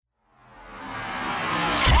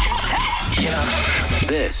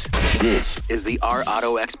This is the Our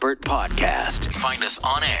Auto Expert Podcast. Find us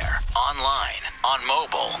on air, online, on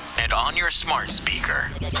mobile, and on your smart speaker.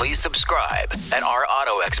 Please subscribe at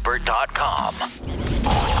ourautoexpert.com.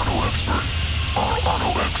 Our Auto Expert. Our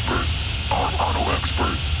Auto Expert. Our Auto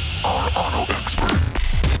Expert. Our Auto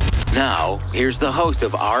Expert. Now, here's the host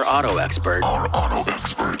of Our Auto Expert, Our Auto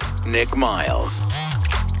Expert. Nick Miles.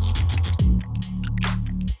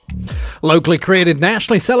 Locally created,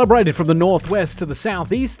 nationally celebrated from the northwest to the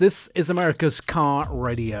southeast, this is America's car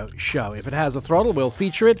radio show. If it has a throttle, we'll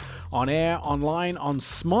feature it on air, online, on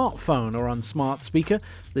smartphone, or on smart speaker.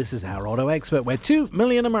 This is Our Auto Expert, where 2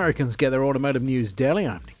 million Americans get their automotive news daily.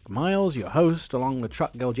 I'm Nick Miles, your host, along with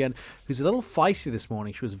truck girl Jen, who's a little feisty this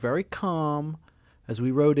morning. She was very calm as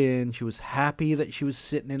we rode in. She was happy that she was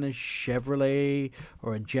sitting in a Chevrolet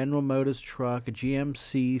or a General Motors truck, a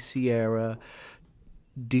GMC Sierra,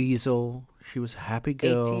 diesel. She was a happy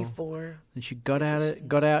girl. AT4. And she got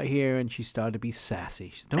out here and she started to be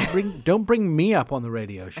sassy. She said, don't bring me up on the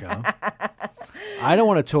radio show. I don't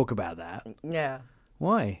want to talk about that. Yeah.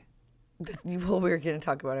 Why? Well, we're going to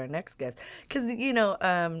talk about our next guest. Because,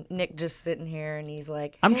 Nick just sitting here and he's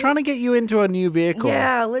like, I'm trying to get you into a new vehicle.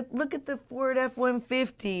 Yeah, look at the Ford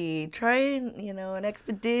F-150. Try, an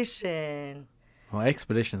Expedition. Well,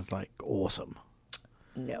 Expedition's like awesome.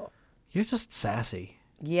 No. You're just sassy.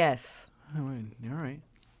 Yes. All right.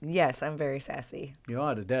 Yes, I'm very sassy. You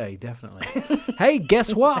are today, definitely. Hey,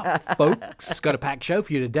 guess what, folks? Got a packed show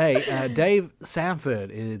for you today. Dave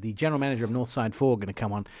Sanford, the general manager of Northside Ford, going to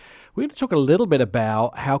come on. We're going to talk a little bit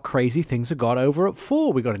about how crazy things have got over at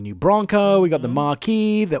Ford. We got a new Bronco. We got the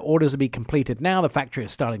Marquis. The orders will be completed now. The factory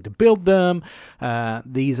is starting to build them.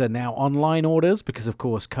 These are now online orders because, of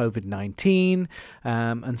course, COVID-19.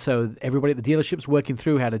 And so everybody at the dealership is working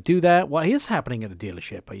through how to do that. What is happening at a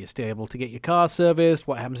dealership? Are you still able to get your car serviced?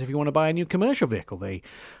 What happens if you want to buy a new commercial vehicle? They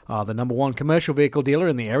are the number one commercial vehicle dealer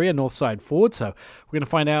in the area, Northside Ford. So we're going to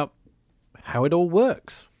find out how it all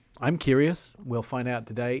works. I'm curious. We'll find out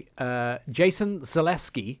today. Jason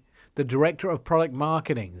Zaleski, the Director of Product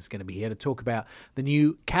Marketing, is going to be here to talk about the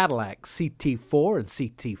new Cadillac CT4 and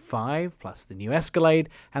CT5, plus the new Escalade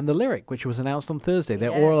and the Lyriq, which was announced on Thursday.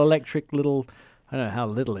 They're all electric little, I don't know how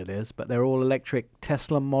little it is, but they're all electric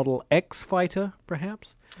Tesla Model X fighter,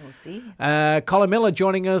 perhaps. We'll see. Colin Miller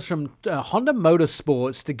joining us from Honda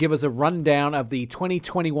Motorsports to give us a rundown of the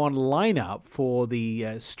 2021 lineup for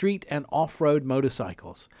the street and off-road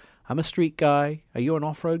motorcycles. I'm a street guy. Are you an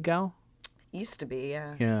off-road gal? Used to be,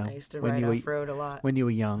 yeah. Yeah. I used to ride off-road a lot. When you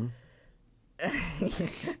were young.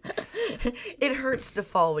 It hurts to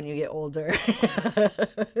fall when you get older.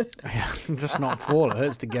 Just not fall. It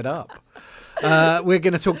hurts to get up. We're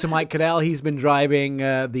going to talk to Mike Cadell. He's been driving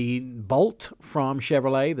the Bolt from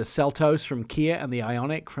Chevrolet, the Seltos from Kia, and the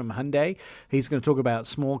Ioniq from Hyundai. He's going to talk about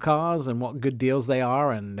small cars and what good deals they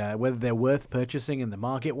are and whether they're worth purchasing in the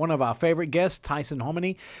market. One of our favorite guests, Tyson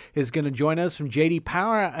Hominy, is going to join us from J.D.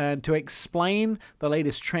 Power to explain the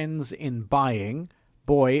latest trends in buying.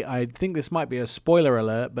 Boy, I think this might be a spoiler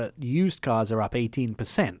alert, but used cars are up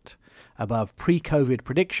 18% above pre-COVID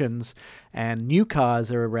predictions, and new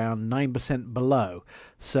cars are around 9% below.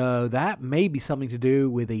 So that may be something to do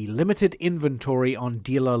with a limited inventory on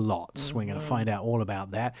dealer lots. We're going to find out all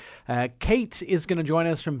about that. Kate is going to join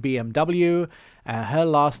us from BMW. Her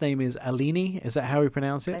last name is Alini. Is that how we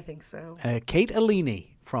pronounce it? I think so. Kate Alini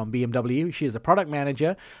from BMW. She is a product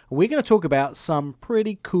manager. We're going to talk about some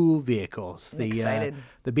pretty cool vehicles. I'm excited.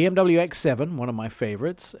 The BMW X7, one of my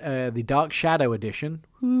favorites. The Dark Shadow Edition.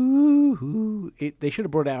 Ooh, they should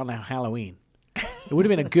have brought it out on Halloween. It would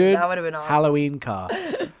have been a good That would have been awesome. Halloween car.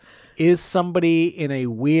 Is somebody in a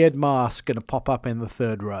weird mask going to pop up in the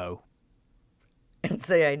third row? And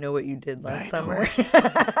say, I know what you did last summer.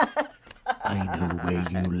 I know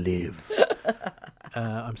where you live.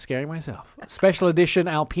 I'm scaring myself. Special edition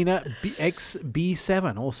Alpina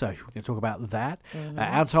XB7 also. We're going to talk about that.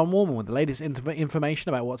 Anton Woolman with the latest information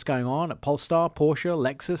about what's going on at Polestar, Porsche,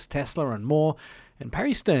 Lexus, Tesla, and more. And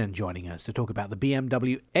Perry Stern joining us to talk about the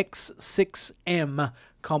BMW X6M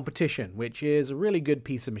competition, which is a really good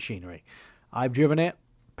piece of machinery. I've driven it.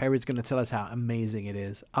 Perry's going to tell us how amazing it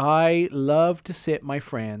is. I love to sit my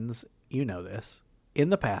friends, you know this,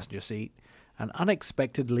 in the passenger seat and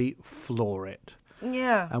unexpectedly floor it.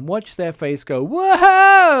 Yeah. And watch their face go,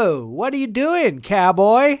 whoa, what are you doing,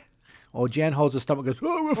 cowboy? Or Jen holds her stomach and goes,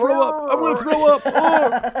 oh, I'm going to throw up. I'm going to throw up.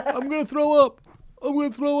 Oh, I'm going to throw up. I'm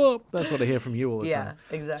going to throw up. That's what I hear from you all the time.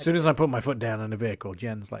 Yeah, exactly. As soon as I put my foot down in the vehicle,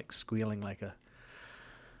 Jen's like squealing like a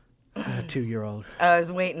 2-year-old. I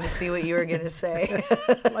was waiting to see what you were going to say.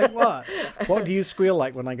 Like what? What do you squeal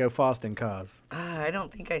like when I go fast in cars? I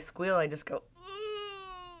don't think I squeal. I just go,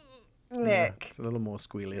 Nick. It's a little more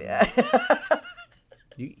squealy. Than that.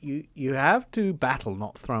 You have to battle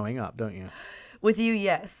not throwing up, don't you? With you,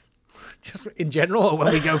 yes. Just in general, or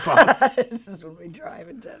when we go fast? This is when we drive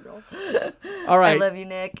in general. All right. I love you,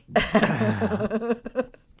 Nick.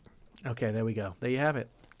 Okay, there we go. There you have it.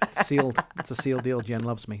 It's sealed. It's a sealed deal. Jen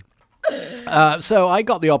loves me. So I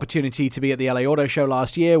got the opportunity to be at the LA Auto Show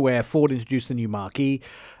last year where Ford introduced the new Mach-E.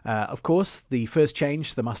 Of course, the first change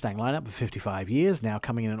to the Mustang lineup for 55 years, now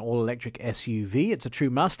coming in an all-electric SUV. It's a true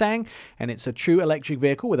Mustang, and it's a true electric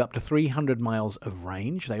vehicle with up to 300 miles of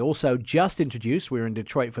range. They also just introduced, we were in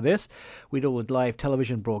Detroit for this, we did a live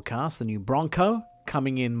television broadcast, the new Bronco,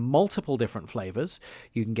 coming in multiple different flavors.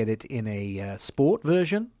 You can get it in a sport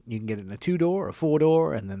version, you can get it in a 2-door, a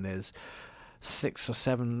 4-door, and then there's 6 or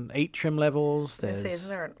 7, 8 trim levels. There's isn't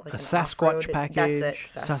there like a an Sasquatch off-road? package.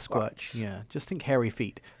 That's it, Sasquatch. Yeah. Just think hairy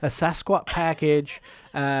feet. A Sasquatch package.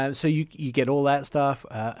 So you get all that stuff.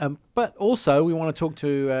 But also we want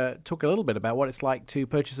to talk a little bit about what it's like to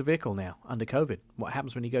purchase a vehicle now under COVID. What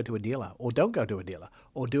happens when you go to a dealer or don't go to a dealer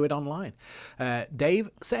or do it online.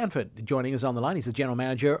 Dave Sanford joining us on the line. He's the general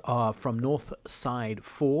manager from Northside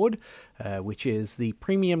Ford, which is the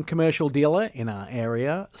premium commercial dealer in our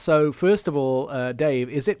area. So first of all, Dave,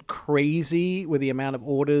 is it crazy with the amount of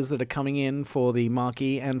orders that are coming in for the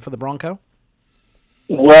Mach-E and for the Bronco?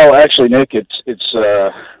 Well, actually, Nick, it's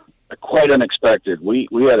quite unexpected. We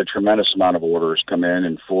had a tremendous amount of orders come in,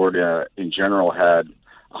 and Ford in general had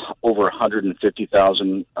over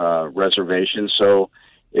 150,000 reservations. So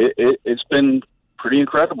it's been pretty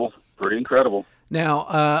incredible.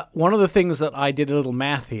 Now, one of the things that I did a little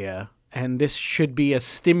math here, and this should be a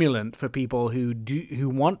stimulant for people who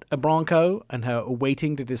want a Bronco and are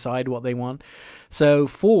waiting to decide what they want. So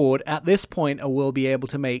Ford, at this point, will be able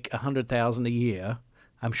to make $100,000 a year.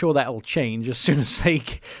 I'm sure that will change as soon as they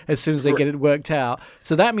get it worked out.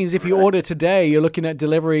 So that means if you order today, you're looking at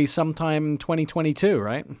delivery sometime 2022,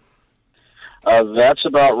 right? That's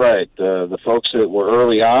about right. The folks that were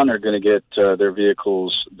early on are going to get their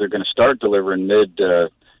vehicles. They're going to start delivering mid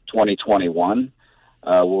 2021.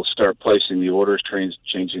 We'll start placing the orders,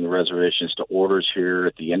 changing the reservations to orders here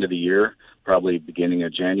at the end of the year, probably beginning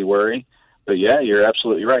of January. But yeah, you're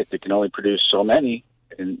absolutely right. They can only produce so many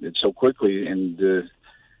and so quickly, and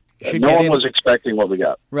no one was expecting what we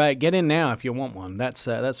got. Right, get in now if you want one. That's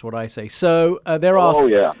what I say. So there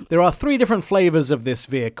are 3 different flavors of this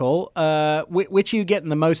vehicle. Which are you getting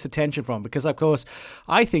the most attention from? Because of course,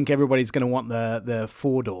 I think everybody's going to want the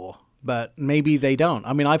 4-door. But maybe they don't.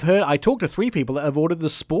 I mean, I talked to 3 people that have ordered the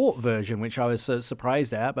sport version, which I was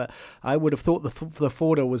surprised at. But I would have thought the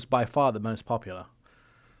 4-door was by far the most popular.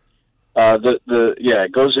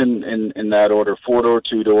 It goes in that order: 4-door,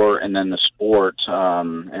 2-door, and then the sport.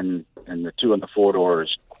 And the 2 and the 4-door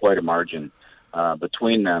is quite a margin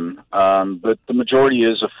between them. But the majority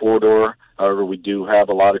is a 4-door. However, we do have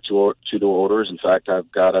a lot of 2-door orders. In fact,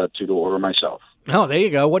 I've got a 2-door order myself. Oh, there you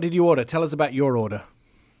go. What did you order? Tell us about your order.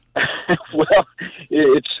 Well,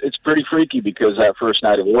 it's pretty freaky because that first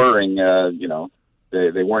night of ordering,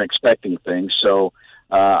 they weren't expecting things. So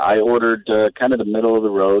I ordered kind of the middle of the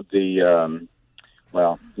road,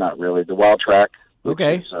 not really, the Wild Track.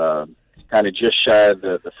 Okay. Which is kind of just shy of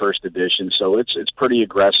the first edition. So it's pretty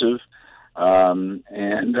aggressive and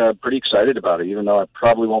pretty excited about it, even though I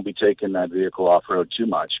probably won't be taking that vehicle off-road too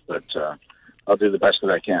much. But I'll do the best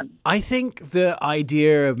that I can. I think the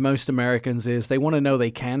idea of most Americans is they want to know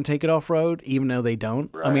they can take it off-road, even though they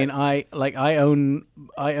don't. Right. I mean, I own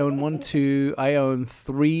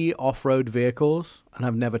 3 off-road vehicles, and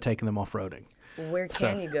I've never taken them off-roading. Where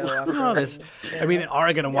can you go off-road? I mean,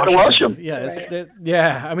 Oregon and Washington. Yeah, right.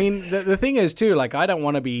 Yeah. I mean, the thing is too, like, I don't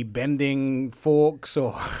want to be bending forks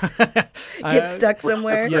or get stuck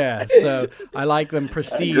somewhere. Yeah, so I like them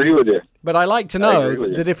pristine. I agree with you. But I like to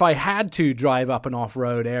know that if I had to drive up an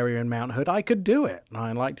off-road area in Mount Hood, I could do it.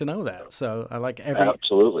 I like to know that. So I like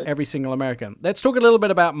every single American. Let's talk a little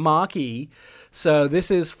bit about Mach-E. So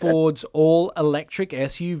this is Ford's all-electric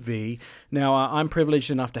SUV. Now, I'm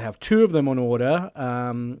privileged enough to have 2 of them on order.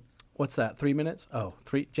 What's that, 3 minutes? Oh,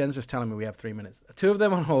 3. Jen's just telling me we have 3 minutes. 2 of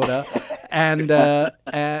them on order. And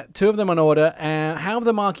 2 of them on order. And how have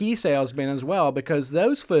the Mach-E sales been as well? Because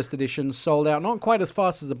those first editions sold out not quite as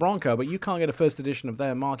fast as the Bronco, but you can't get a first edition of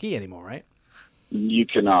their Mach-E anymore, right? You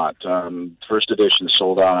cannot. First edition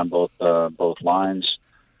sold out on both lines.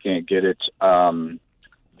 Can't get it. The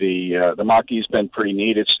Mach-E's been pretty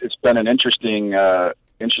neat. It's been an interesting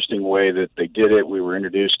way that they did it. We were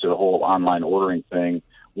introduced to the whole online ordering thing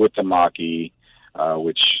with the Mach-E,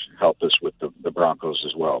 which helped us with the Broncos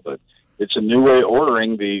as well. But it's a new way of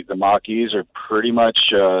ordering. The Mach-E's are pretty much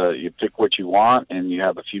you pick what you want, and you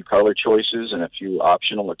have a few color choices and a few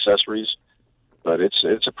optional accessories. But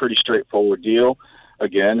it's a pretty straightforward deal.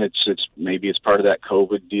 Again, it's maybe it's part of that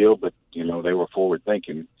COVID deal, but they were forward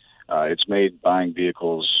thinking. It's made buying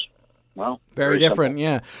vehicles very different. simple.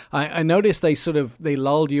 Yeah, I noticed they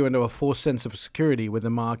lulled you into a false sense of security with the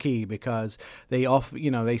Mach-E because they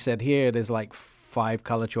said here there's like 5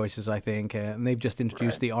 color choices, I think, and they've just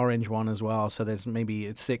introduced the orange one as well, so there's maybe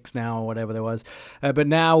it's 6 now or whatever there was, but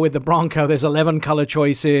now with the Bronco there's 11 color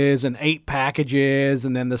choices and 8 packages,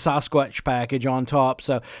 and then the Sasquatch package on top,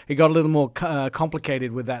 so it got a little more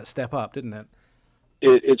complicated with that step up, didn't it?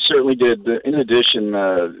 It certainly did. In addition,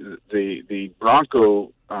 the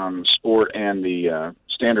Bronco Sport and the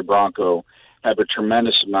standard Bronco have a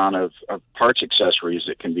tremendous amount of parts accessories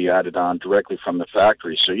that can be added on directly from the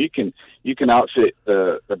factory. So you can outfit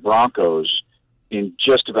the Broncos in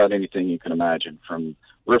just about anything you can imagine, from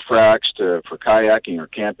roof racks to for kayaking or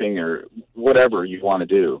camping or whatever you want to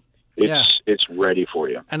do. It's ready for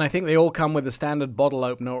you. And I think they all come with a standard bottle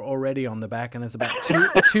opener already on the back, and there's about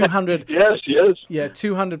 200. Yes. Yeah,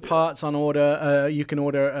 200 parts on order. You can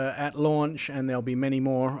order at launch, and there'll be many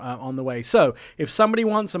more on the way. So, if somebody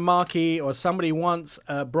wants a Mach-E or somebody wants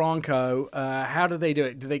a Bronco, how do they do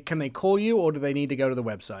it? Can they call you, or do they need to go to the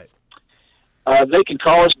website? They can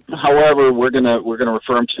call us. However, we're gonna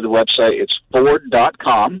refer them to the website. It's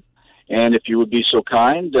Ford.com, and if you would be so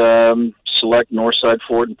kind, select Northside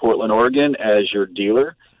Ford in Portland, Oregon as your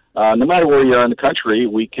dealer. No matter where you are in the country,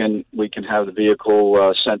 we can have the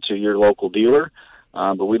vehicle sent to your local dealer.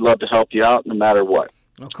 But we'd love to help you out no matter what.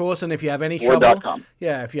 Of course, and if you have any Ford.com.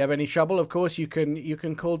 trouble, of course you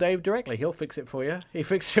can call Dave directly. He'll fix it for you. He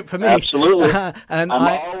fixed it for me. Absolutely. And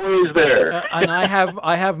I'm always there. and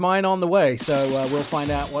I have mine on the way, so we'll find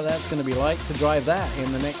out what that's going to be like to drive that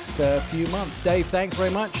in the next few months. Dave, thanks very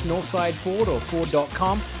much. Northside Ford or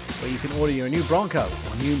Ford.com, where you can order your new Bronco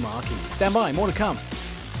or new Mach-E. Stand by, more to come.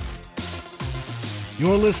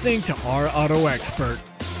 You're listening to Our Auto Expert.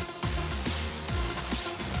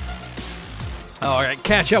 All right,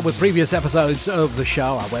 catch up with previous episodes of the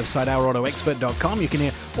show, our website, OurAutoExpert.com. You can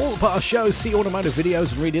hear all the past shows, see automotive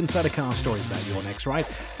videos, and read insider car stories about your next ride.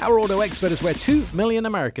 Our Auto Expert is where 2 million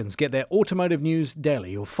Americans get their automotive news daily.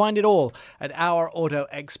 You'll find it all at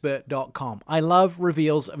OurAutoExpert.com. I love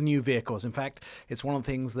reveals of new vehicles. In fact, it's one of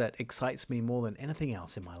the things that excites me more than anything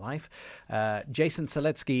else in my life. Jason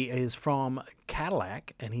Seletsky is from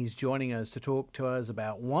Cadillac, and he's joining us to talk to us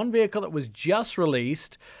about one vehicle that was just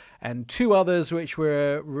released, and 3 others which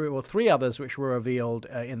were revealed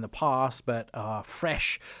in the past, but are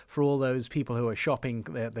fresh for all those people who are shopping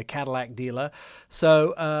the Cadillac dealer.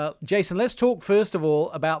 So, Jason, let's talk first of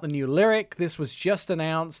all about the new Lyriq. This was just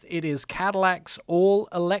announced. It is Cadillac's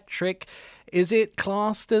all-electric. Is it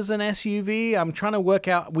classed as an SUV? I'm trying to work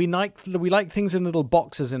out. We like things in little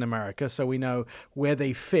boxes in America, so we know where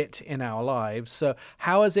they fit in our lives. So,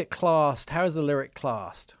 how is it classed? How is the Lyriq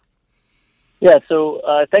classed? Yeah, so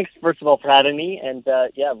thanks, first of all, for having me. And,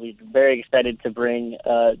 we're very excited to bring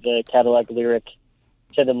the Cadillac Lyriq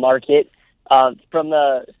to the market. From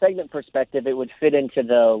the segment perspective, it would fit into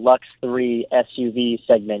the Lux 3 SUV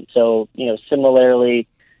segment. So, similarly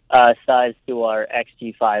sized to our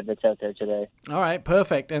XT5 that's out there today. All right,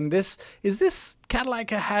 perfect. And is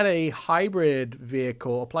Cadillac had a hybrid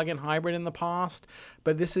vehicle, a plug-in hybrid in the past,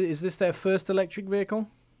 but is this their first electric vehicle?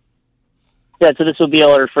 Yeah, so this will be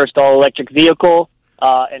our first all-electric vehicle,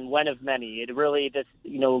 and one of many. This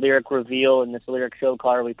Lyriq reveal and this Lyriq show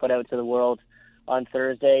car we put out to the world on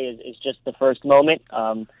Thursday is just the first moment.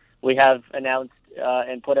 We have announced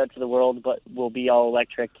and put out to the world, but will be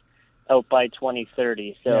all-electric out by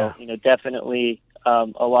 2030. So, definitely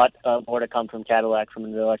a lot more to come from Cadillac from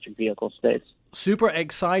the electric vehicle space. Super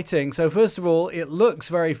exciting. So first of all, it looks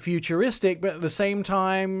very futuristic, but at the same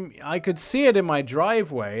time, I could see it in my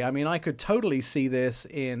driveway. I mean, I could totally see this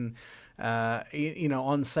on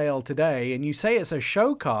sale today. And you say it's a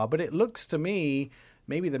show car, but it looks to me,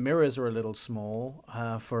 maybe the mirrors are a little small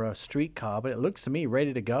for a street car, but it looks to me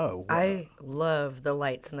ready to go. I love the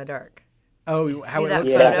lights in the dark. Oh, how See it that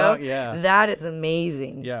looks photo? like that? Yeah. That is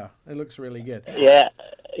amazing. Yeah, it looks really good. Yeah,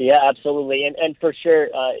 absolutely. And for sure,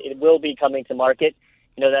 it will be coming to market.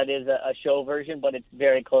 That is a show version, but it's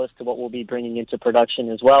very close to what we'll be bringing into production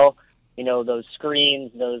as well. Those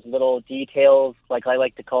screens, those little details, like I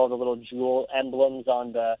like to call the little jewel emblems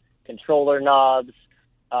on the controller knobs,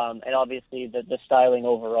 and obviously the styling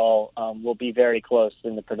overall will be very close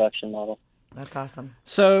in the production model. That's awesome.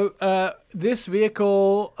 So this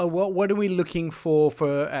vehicle, what are we looking for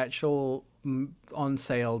actual on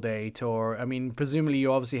sale date? Or, I mean, presumably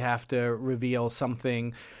you obviously have to reveal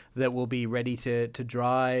something that will be ready to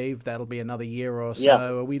drive. That'll be another year or so. Yeah.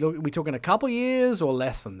 Are we talking a couple years or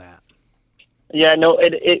less than that? Yeah, no,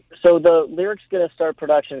 so the Lyric's going to start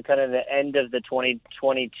production kind of the end of the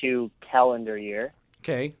 2022 calendar year.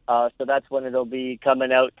 Okay. So that's when it'll be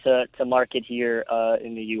coming out to market here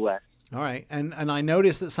in the U.S. All right. And I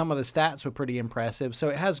noticed that some of the stats were pretty impressive. So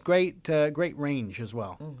it has great range as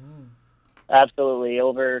well. Mm-hmm. Absolutely.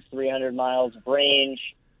 Over 300 miles of range.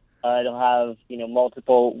 It'll have,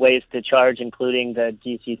 multiple ways to charge, including the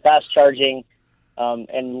DC fast charging.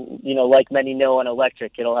 And, like many know on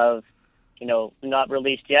electric, it'll have, not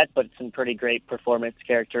released yet, but some pretty great performance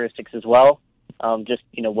characteristics as well. Just,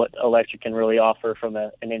 what electric can really offer from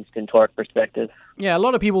an instant torque perspective. Yeah, a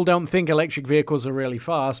lot of people don't think electric vehicles are really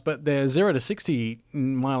fast, but their 0 to 60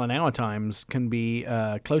 mile an hour times can be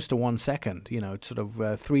close to 1 second, sort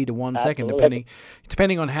of 3 to 1 second,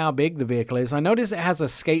 depending on how big the vehicle is. I notice it has a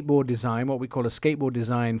skateboard design, what we call a skateboard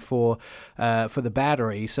design for the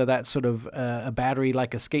battery. So that's sort of a battery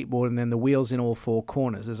like a skateboard, and then the wheels in all four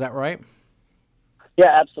corners. Is that right?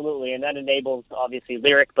 Yeah, absolutely. And that enables, obviously,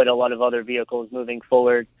 Lyric, but a lot of other vehicles moving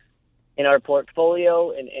forward in our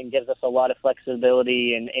portfolio and gives us a lot of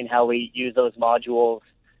flexibility in how we use those modules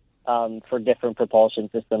for different propulsion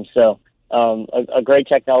systems. So a great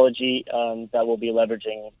technology that we'll be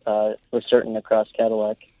leveraging for certain across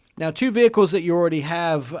Cadillac. Now, two vehicles that you already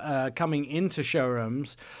have coming into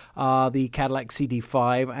showrooms are the Cadillac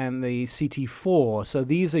CT5 and the CT4. So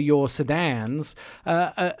these are your sedans.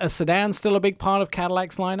 A sedan still a big part of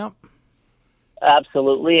Cadillac's lineup?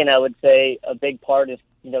 Absolutely, and I would say a big part is,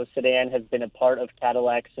 sedan has been a part of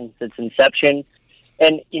Cadillac since its inception.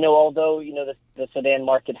 And, although, the sedan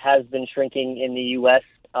market has been shrinking in the U.S.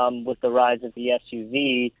 With the rise of the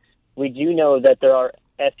SUV, we do know that there are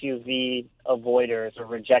SUV avoiders or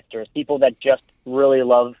rejectors, people that just really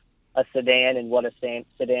love a sedan and what a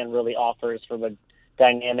sedan really offers from a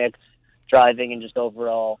dynamics, driving, and just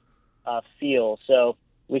overall feel. So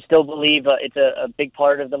we still believe it's a big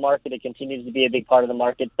part of the market. It continues to be a big part of the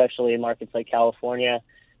market, especially in markets like California,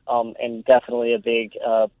 and definitely a big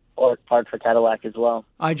part for Cadillac as well.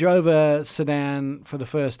 I drove a sedan for the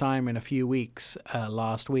first time in a few weeks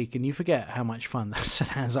last week, and you forget how much fun those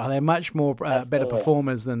sedans are. They're much more better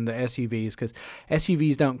performers than the SUVs, because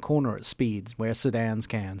SUVs don't corner at speeds where sedans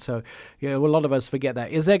can. So a lot of us forget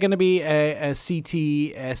that. Is there going to be a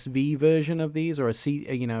CTSV version of these, or a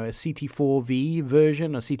CT4V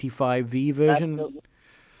version, a CT5V version?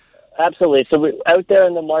 Absolutely. So we're out there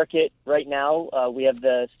in the market right now. We have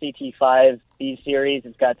the CT5 V Series.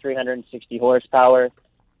 It's got 360 horsepower.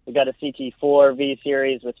 We've got a CT4 V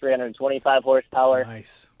Series with 325 horsepower.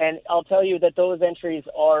 Nice. And I'll tell you that those entries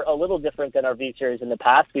are a little different than our V Series in the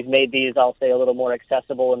past. We've made these, I'll say, a little more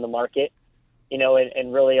accessible in the market,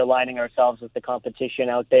 and really aligning ourselves with the competition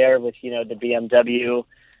out there with, the BMW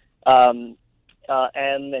M,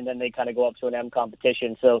 and then they kind of go up to an M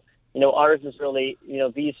competition. So, ours is really,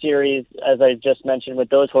 V Series, as I just mentioned, with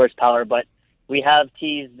those horsepower, but we have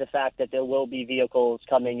teased the fact that there will be vehicles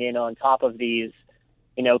coming in on top of these,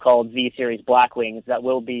 called V Series Blackwings, that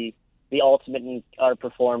will be the ultimate in our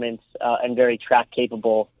performance and very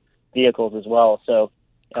track-capable vehicles as well. So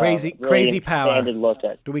crazy power. Look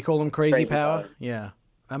at. Do we call them crazy power? Yeah.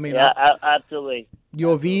 I mean, absolutely.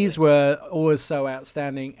 Your Vs were always so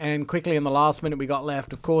outstanding. And quickly in the last minute we got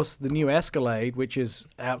left, of course, the new Escalade, which is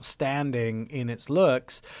outstanding in its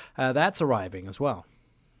looks, that's arriving as well.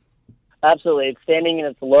 Absolutely. It's standing in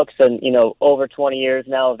its looks, and, over 20 years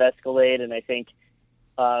now of Escalade, and I think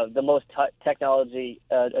the most technology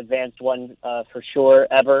advanced one for sure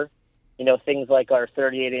ever. Things like our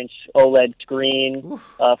 38-inch OLED screen,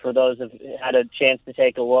 for those who've had a chance to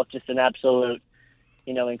take a look, just an absolute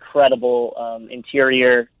incredible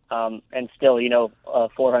interior, and still,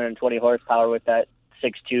 420 horsepower with that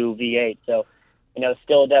 6.2 V8. So,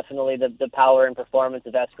 still definitely the power and performance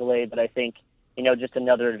of Escalade, but I think, just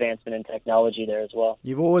another advancement in technology there as well.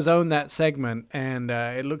 You've always owned that segment, and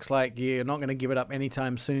it looks like you're not going to give it up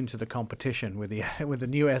anytime soon to the competition with the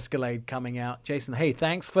new Escalade coming out. Jason, hey,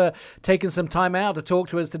 thanks for taking some time out to talk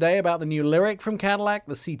to us today about the new Lyric from Cadillac,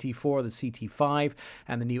 the CT4, the CT5,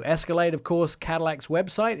 and the new Escalade. Of course, Cadillac's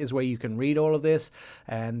website is where you can read all of this,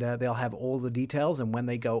 and they'll have all the details and when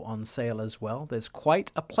they go on sale as well. There's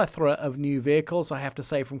quite a plethora of new vehicles, I have to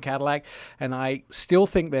say, from Cadillac, and I still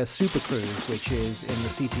think their Super Cruise, which is in the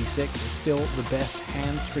CT6, is still the best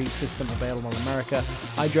hands-free system available in America.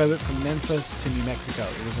 I drove it from Memphis to New Mexico.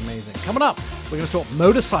 It was amazing. Coming up, we're going to talk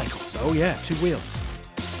motorcycles. Oh yeah, two wheels.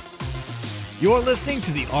 You're listening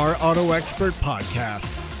to the Our Auto Expert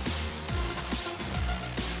podcast.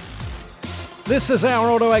 This is our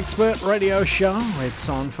Auto Expert radio show. It's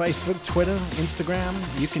on Facebook, Twitter, Instagram.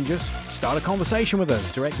 You can just start a conversation with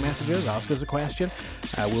us. Direct messages, ask us a question.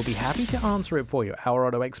 We'll be happy to answer it for you. Our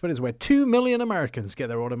Auto Expert is where 2 million Americans get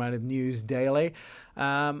their automotive news daily.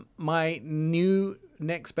 My new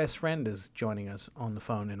next best friend is joining us on the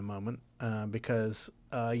phone in a moment because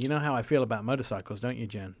you know how I feel about motorcycles, don't you,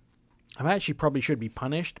 Jen? I actually probably should be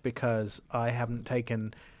punished because I haven't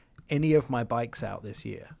taken any of my bikes out this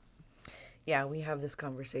year. Yeah, we have this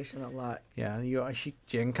conversation a lot. Yeah,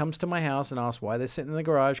 Jen comes to my house and asks why they're sitting in the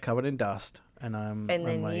garage covered in dust, and I'm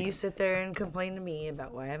then like, you sit there and complain to me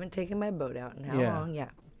about why I haven't taken my boat out and how long. Yeah.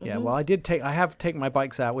 Yeah, well, I have taken my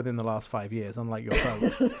bikes out within the last 5 years, unlike your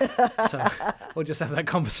boat. So we'll just have that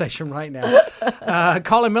conversation right now.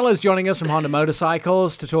 Colin Miller's joining us from Honda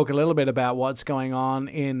Motorcycles to talk a little bit about what's going on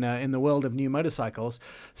in the world of new motorcycles.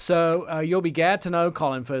 So you'll be glad to know,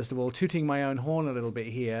 Colin, first of all, tooting my own horn a little bit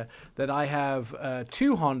here, that I have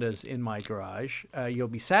 2 Hondas in my garage. You'll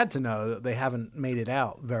be sad to know that they haven't made it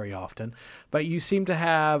out very often, but you seem to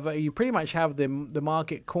have, you pretty much have the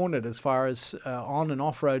market cornered as far as on and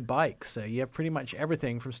off-road bikes. You have pretty much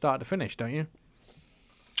everything from start to finish, don't you?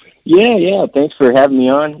 Yeah. Thanks for having me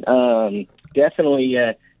on. Definitely,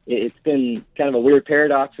 it's been kind of a weird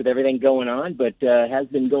paradox with everything going on, but has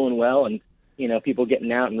been going well, and people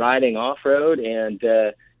getting out and riding off-road, and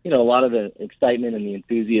a lot of the excitement in the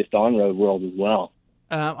enthusiast on-road world as well.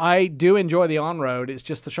 I do enjoy the on-road. It's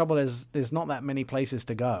just the trouble is there's not that many places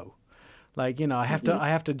to go. Like, I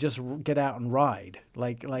have to just get out and ride.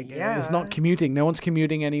 Like it's not commuting. No one's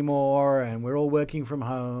commuting anymore, and we're all working from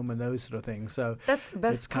home and those sort of things. So that's the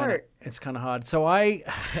best part. It's kind of hard. So I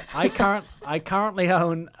currently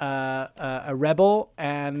own a Rebel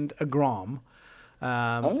and a Grom.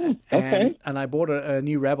 Okay. And I bought a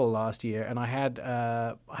new Rebel last year, and I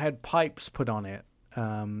had pipes put on it.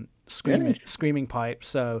 Screaming pipes.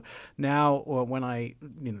 So now when I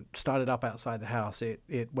start it up outside the house,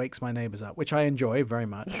 it wakes my neighbors up, which I enjoy very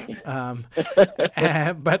much.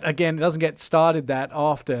 But again, it doesn't get started that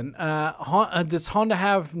often. Does Honda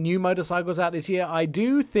have new motorcycles out this year? I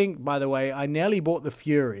do think, by the way, I nearly bought the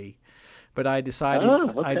Fury, but I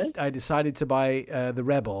decided I decided to buy the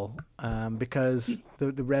Rebel because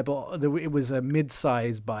the Rebel it was a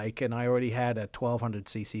mid-size bike, and I already had a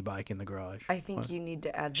 1200cc bike in the garage. I think you need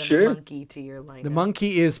to add the Monkey to your lineup. The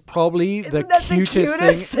Monkey is probably the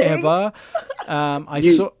cutest thing ever.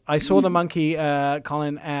 I saw the Monkey,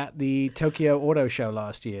 Colin, at the Tokyo Auto Show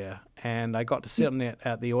last year, and I got to sit on it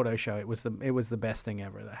at the auto show. It was the best thing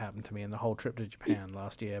ever that happened to me in the whole trip to Japan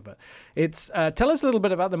last year. But it's tell us a little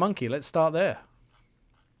bit about the Monkey. Let's start there.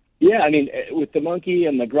 Yeah, I mean, with the Monkey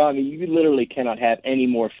and the Grom, you literally cannot have any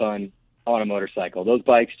more fun on a motorcycle. Those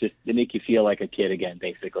bikes they make you feel like a kid again,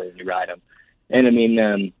 basically, when you ride them. And I mean,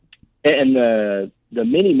 and the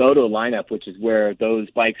Mini Moto lineup, which is where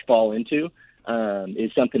those bikes fall into,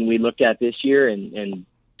 is something we looked at this year. And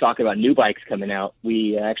talking about new bikes coming out,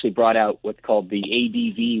 we actually brought out what's called the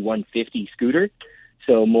ADV 150 scooter.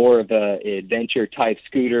 So more of a adventure type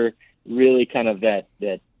scooter, really kind of that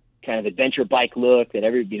kind of adventure bike look that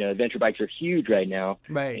adventure bikes are huge right now.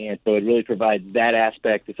 Right. And so it really provides that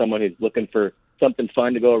aspect to someone who's looking for something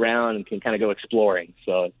fun to go around and can kind of go exploring.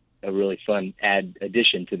 So it's a really fun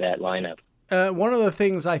addition to that lineup. One of the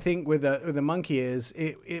things I think with the Monkey is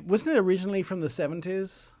it wasn't it originally from the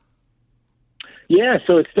 70s? Yeah,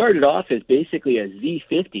 so it started off as basically a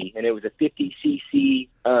Z50, and it was a 50cc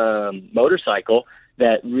motorcycle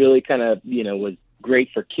that really kind of was great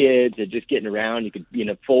for kids and just getting around. You could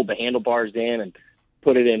fold the handlebars in and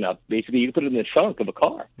put it in basically you could put it in the trunk of a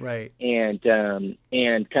car. Right. And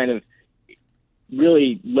kind of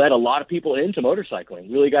really led a lot of people into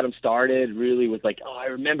motorcycling. Really got them started. Really was like, I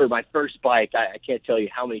remember my first bike. I can't tell you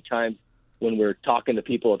how many times when we're talking to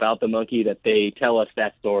people about the Monkey that they tell us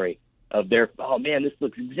that story of their, oh man, this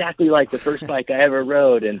looks exactly like the first bike I ever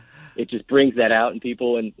rode. And it just brings that out in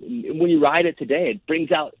people. And when you ride it today, it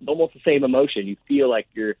brings out almost the same emotion. You feel like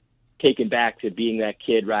you're taken back to being that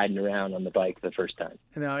kid riding around on the bike the first time.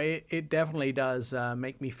 It definitely does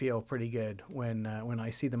make me feel pretty good when I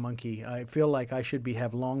see the Monkey. I feel like I should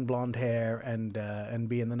have long blonde hair and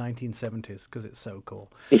be in the 1970s because it's so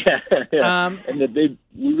cool. Yeah. And we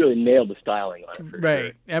really nailed the styling on it.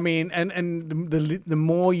 Right. Sure. I mean, and the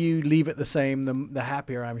more you leave it the same, the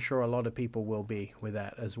happier I'm sure a lot of people will be with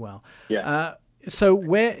that as well. Yeah. So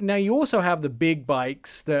now you also have the big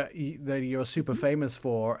bikes that you're super famous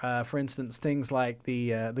for. For instance, things like the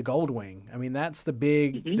Goldwing. I mean, that's the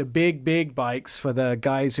big bikes for the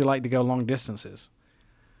guys who like to go long distances.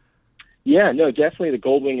 Yeah, no, definitely the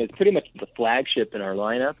Goldwing is pretty much the flagship in our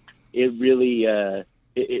lineup. It really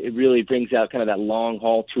it really brings out kind of that long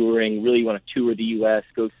haul touring. Really want to tour the U.S.,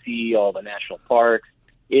 go see all the national parks.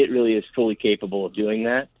 It really is fully capable of doing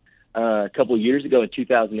that. A couple of years ago in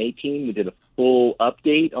 2018, we did a full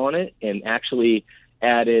update on it and actually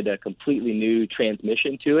added a completely new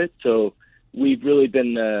transmission to it. So we've really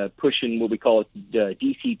been pushing what we call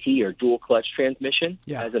DCT, or dual clutch transmission,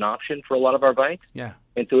 as an option for a lot of our bikes. Yeah.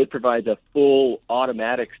 And so it provides a full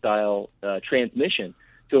automatic style transmission.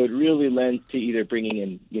 So it really lends to either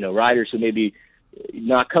bringing in, riders who maybe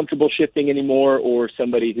not comfortable shifting anymore, or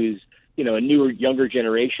somebody who's, a newer, younger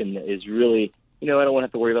generation that is really, I don't want to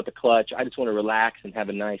have to worry about the clutch. I just want to relax and have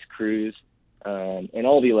a nice cruise. And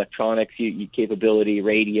all the electronics, you capability,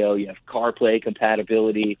 radio, you have CarPlay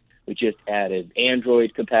compatibility. We just added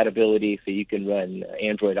Android compatibility, so you can run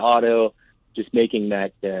Android Auto, just making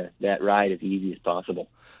that ride as easy as possible.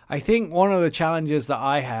 I think one of the challenges that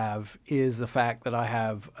I have is the fact that I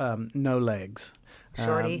have no legs.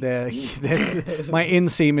 Shorty. My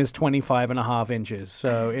inseam is 25.5 inches,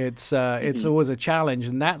 so it's always a challenge,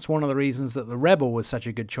 and that's one of the reasons that the Rebel was such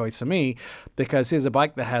a good choice for me, because here's a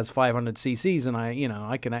bike that has 500 cc's, and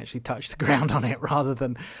I can actually touch the ground on it rather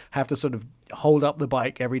than have to sort of hold up the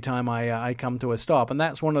bike every time I come to a stop, and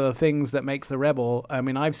that's one of the things that makes the Rebel. I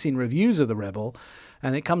mean, I've seen reviews of the Rebel,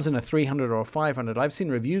 and it comes in a 300 or a 500. I've seen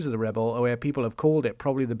reviews of the Rebel where people have called it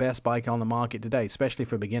probably the best bike on the market today, especially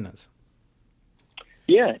for beginners.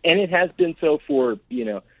 Yeah, and it has been so for,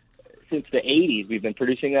 since the 80s we've been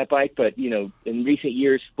producing that bike, but, in recent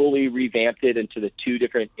years fully revamped it into the 2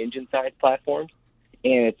 different engine size platforms.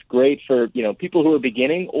 And it's great for, people who are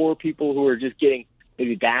beginning or people who are just getting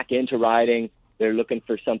maybe back into riding. They're looking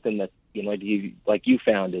for something that, like you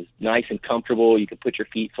found, is nice and comfortable. You can put your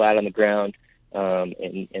feet flat on the ground,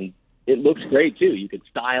 and it looks great too. You could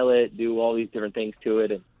style it, do all these different things to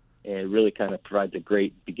it, and it really kind of provides a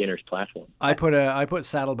great beginner's platform. I put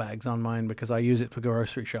saddlebags on mine because I use it for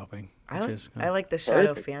grocery shopping. I like the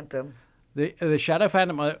Shadow Phantom. The Shadow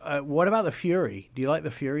Phantom. What about the Fury? Do you like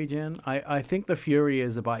the Fury, Jen? I think the Fury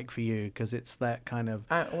is a bike for you because it's that kind of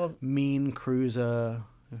mean cruiser.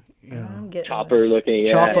 Chopper looking,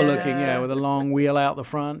 with a long wheel out the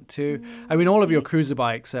front too. I mean, all of your cruiser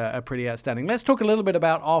bikes are pretty outstanding. Let's talk a little bit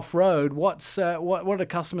about off-road. What are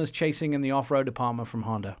customers chasing in the off-road department from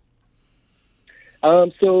Honda?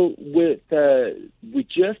 So we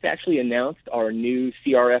just actually announced our new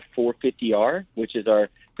CRF 450R, which is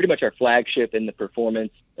pretty much our flagship in the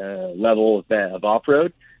performance level of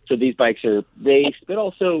off-road. So these bikes are raced, but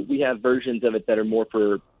also we have versions of it that are more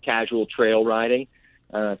for casual trail riding.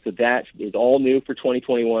 So that is all new for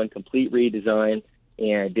 2021, complete redesign,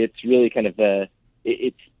 and it's really kind of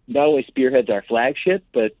it's not only spearheads our flagship,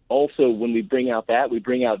 but also when we bring out we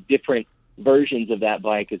bring out different versions of that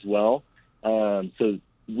bike as well. So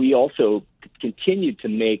we also continued to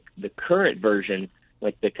make the current version,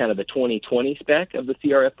 like the kind of the 2020 spec of the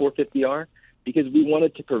CRF 450R, because we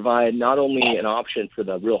wanted to provide not only an option for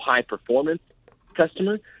the real high performance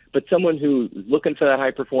customer, but someone who's looking for that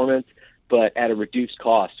high performance, but at a reduced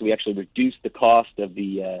cost. So we actually reduced the cost of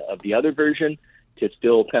the other version to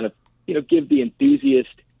still kind of, give the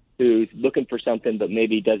enthusiast who's looking for something but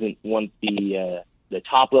maybe doesn't want the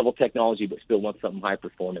top level technology but still wants something high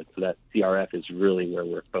performance. So that CRF is really where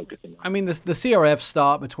we're focusing on. I mean, the CRF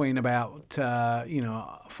start between about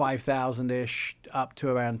 $5,000-ish up to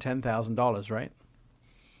around $10,000, right?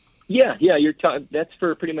 Yeah, that's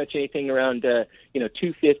for pretty much anything around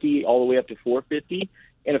 $250 all the way up to $450.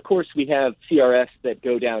 And of course, we have CRFs that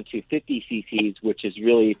go down to 50 cc's, which is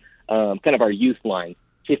really kind of our youth line: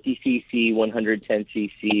 50 cc, 110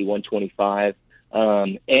 cc, 125.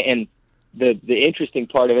 And the interesting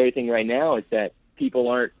part of everything right now is that people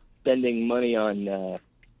aren't spending money on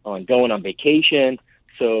going on vacation,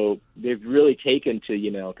 so they've really taken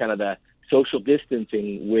to kind of the social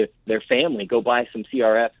distancing with their family. Go buy some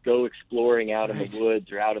CRFs, go exploring out in the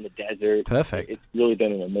woods or out in the desert. Perfect. It's really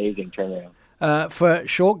been an amazing turnaround. For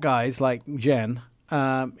short guys like Jen,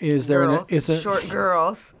 is there short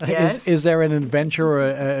girls? Yes. Is there an adventure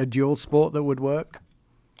or a dual sport that would work?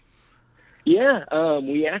 Yeah,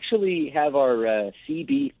 we actually have our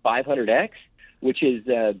CB 500X, which is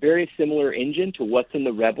a very similar engine to what's in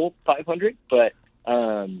the Rebel 500, but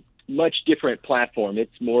much different platform.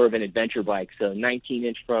 It's more of an adventure bike, so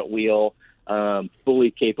 19-inch front wheel,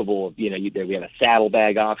 fully capable of, we have a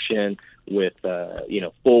saddlebag option with,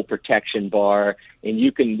 full protection bar. And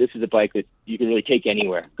this is a bike that you can really take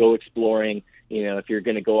anywhere. Go exploring. If you're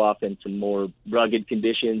going to go off in some more rugged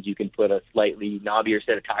conditions, you can put a slightly knobbier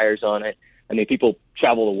set of tires on it. I mean, people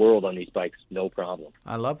travel the world on these bikes, no problem.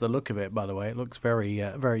 I love the look of it, by the way. It looks very,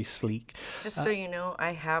 very sleek. Just so you know,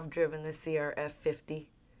 I have driven the CRF 50,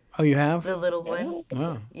 Oh, you have? the little one.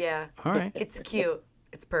 Oh, Yeah. all right. It's cute.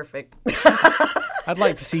 It's perfect. I'd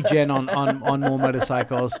like to see Jen on more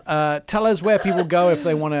motorcycles. Tell us where people go if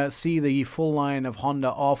they want to see the full line of Honda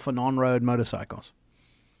off and on-road motorcycles.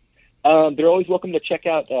 They're always welcome to check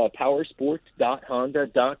out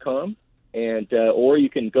powersports.honda.com, and or you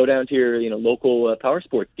can go down to your local power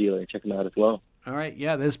sports dealer and check them out as well. All right,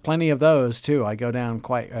 yeah, there's plenty of those too. I go down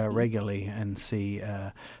quite regularly and see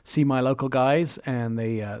my local guys, and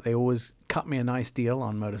they always cut me a nice deal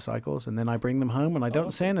on motorcycles, and then I bring them home and I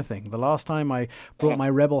don't say anything. The last time I brought my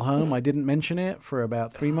Rebel home, I didn't mention it for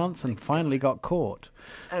about 3 months, and finally got caught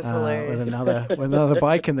That's hilarious. with another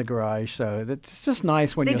bike in the garage. So it's just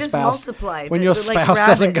nice when They your just spouse multiply. when They're your like spouse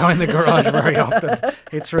doesn't go in the rabbits. garage very often.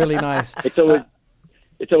 It's really nice. It's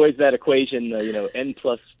always that equation,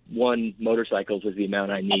 N+1 motorcycles is the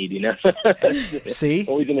amount I need, See?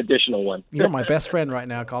 Always an additional one. You're my best friend right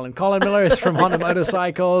now, Colin. Colin Miller is from Honda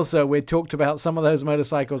Motorcycles. We talked about some of those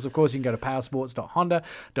motorcycles. Of course, you can go to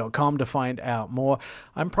powersports.honda.com to find out more.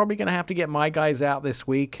 I'm probably going to have to get my guys out this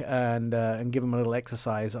week and give them a little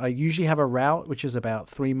exercise. I usually have a route, which is about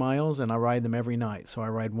 3 miles, and I ride them every night. So I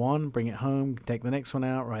ride one, bring it home, take the next one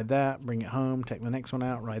out, ride that, bring it home, take the next one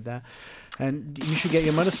out, ride that. And you should get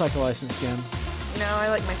your motorcycle license, Jen. No, I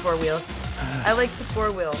like my 4 wheels. I like the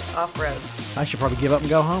 4-wheel off-road. I should probably give up and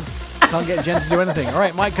go home. Can't get Jen to do anything. All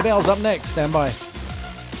right, Mike Cadell's up next. Stand by.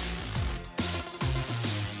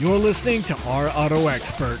 You're listening to Our Auto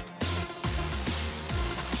Expert.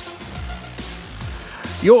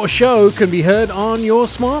 Your show can be heard on your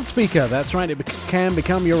smart speaker. That's right, it can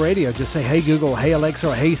become your radio. Just say, hey Google, hey Alexa,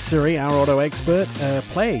 or hey Siri, Our Auto Expert.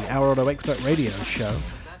 Play Our Auto Expert radio show.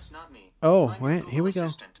 That's not me. Oh, wait, here we go.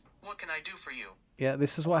 What can I do for you? Yeah,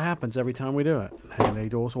 this is what happens every time we do it. And they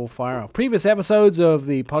all fire off. Previous episodes of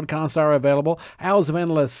the podcast are available. Hours of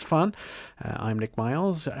endless fun. I'm Nick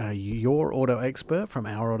Miles, your auto expert from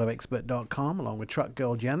OurAutoExpert.com, along with Truck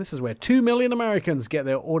Girl Jen. This is where 2 million Americans get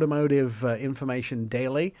their automotive information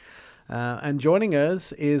daily. And joining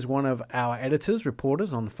us is one of our editors,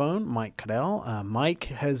 reporters on the phone, Mike Cadell. Mike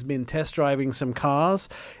has been test driving some cars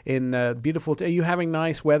in beautiful... Are you having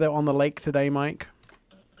nice weather on the lake today, Mike?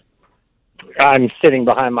 I'm sitting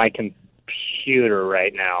behind my computer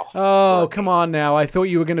right now. Oh, come on now. I thought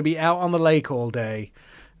you were going to be out on the lake all day.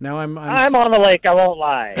 Now I'm on the lake, I won't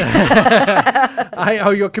lie.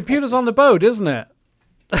 Your computer's on the boat, isn't it?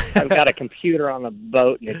 I've got a computer on the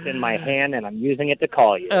boat, and it's in my hand, and I'm using it to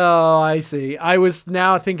call you. Oh, I see. I was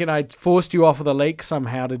now thinking I'd forced you off of the lake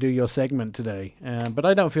somehow to do your segment today, but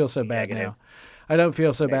I don't feel so bad now. I don't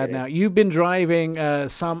feel so bad now. You've been driving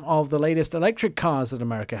some of the latest electric cars that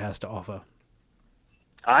America has to offer.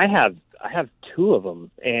 I have 2 of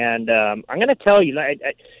them, and I'm going to tell you.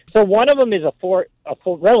 So one of them is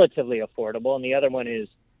relatively affordable, and the other one is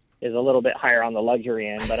a little bit higher on the luxury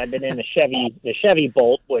end. But I've been in the Chevy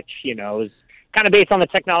Bolt, which is kind of based on the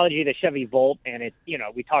technology of the Chevy Volt, and it's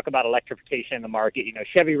we talk about electrification in the market.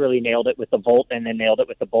 Chevy really nailed it with the Volt, and then nailed it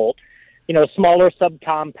with the Bolt. Smaller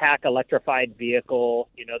subcompact electrified vehicle,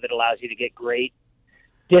 that allows you to get great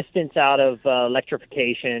distance out of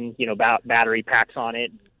electrification, battery packs on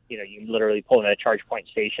it. You can literally pull in a charge point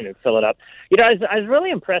station and fill it up. I was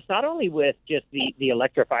really impressed not only with just the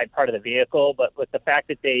electrified part of the vehicle, but with the fact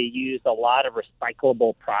that they used a lot of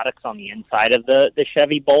recyclable products on the inside of the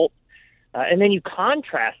Chevy Bolt. And then you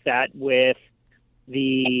contrast that with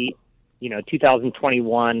the,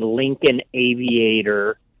 2021 Lincoln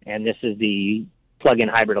Aviator, and this is the plug-in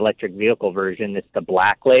hybrid electric vehicle version. It's the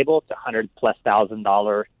black label. It's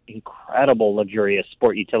 $100,000+ incredible luxurious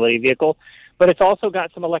sport utility vehicle, but it's also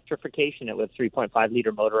got some electrification with 3.5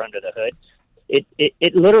 liter motor under the hood.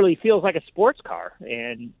 It literally feels like a sports car,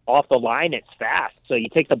 and off the line it's fast. So you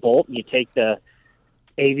take the Bolt and you take the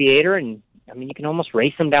Aviator, and you can almost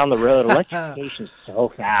race them down the road. Electrification's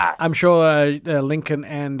so fast. I'm sure Lincoln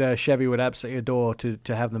and Chevy would absolutely adore to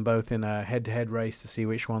have them both in a head-to-head race to see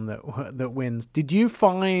which one that wins. Did you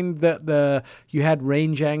find that you had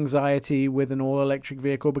range anxiety with an all-electric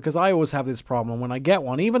vehicle? Because I always have this problem when I get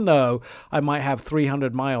one, even though I might have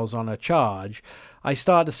 300 miles on a charge. I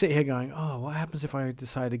start to sit here going, oh, what happens if I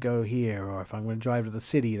decide to go here? Or if I'm going to drive to the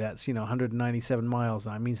city, that's, 197 miles.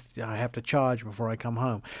 That means I have to charge before I come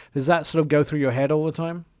home. Does that sort of go through your head all the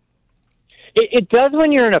time? It does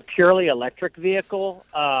when you're in a purely electric vehicle.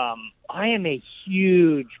 I am a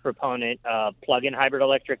huge proponent of plug-in hybrid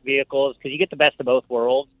electric vehicles because you get the best of both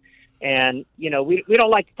worlds. And, we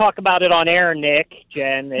don't like to talk about it on air, Nick,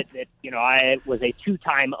 Jen, that I was a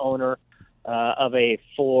 2-time owner of a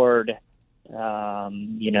Ford,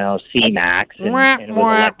 C-Max, and it was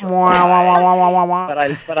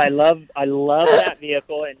electrified. but I love that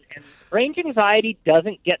vehicle, and range anxiety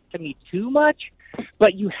doesn't get to me too much,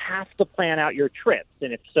 but you have to plan out your trips.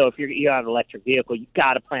 And if you have an electric vehicle, you've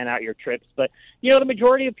got to plan out your trips. But the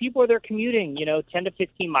majority of people, they're commuting 10 to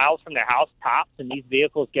 15 miles from their house tops, and these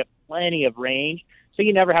vehicles get plenty of range, so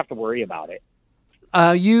you never have to worry about it.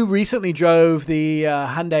 You recently drove the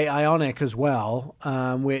Hyundai Ioniq as well,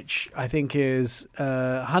 which I think is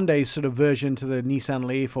Hyundai's sort of version to the Nissan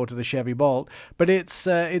Leaf or to the Chevy Bolt, but it's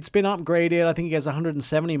been upgraded. I think it gets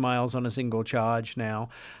 170 miles on a single charge now.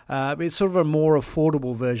 It's sort of a more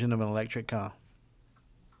affordable version of an electric car.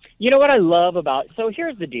 You know what I love about? So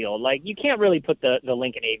here's the deal: like, you can't really put the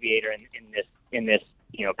Lincoln Aviator in this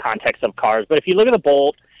context of cars, but if you look at the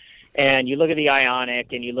Bolt, and you look at the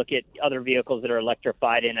Ioniq, and you look at other vehicles that are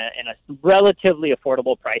electrified in a relatively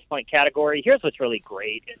affordable price point category, here's what's really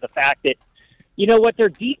great is the fact that, they're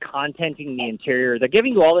decontenting the interior. They're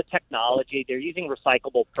giving you all the technology. They're using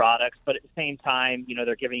recyclable products, but at the same time,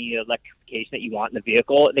 they're giving you electrification that you want in the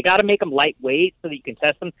vehicle. They got to make them lightweight so that you can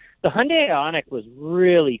test them. The Hyundai Ioniq was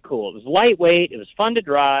really cool. It was lightweight. It was fun to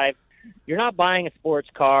drive. You're not buying a sports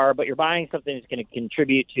car, but you're buying something that's going to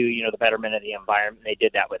contribute to, the betterment of the environment. They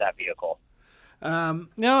did that with that vehicle.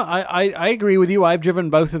 No, I agree with you. I've driven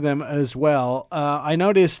both of them as well. I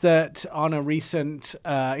noticed that on in a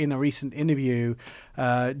recent interview,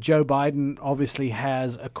 Joe Biden obviously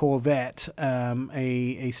has a Corvette,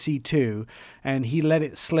 a C2, and he let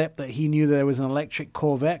it slip that he knew there was an electric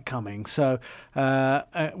Corvette coming. So,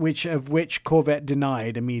 which Corvette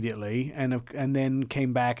denied immediately, and then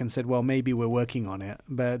came back and said, "Well, maybe we're working on it."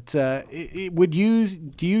 But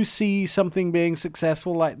do you see something being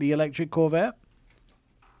successful like the electric Corvette?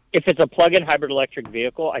 If it's a plug-in hybrid electric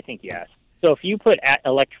vehicle, I think yes. So if you put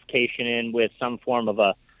electrification in with some form of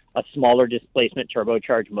a smaller displacement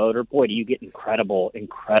turbocharged motor, boy, do you get incredible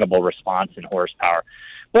response and horsepower.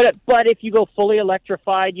 But if you go fully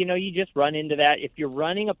electrified, you just run into that. If you're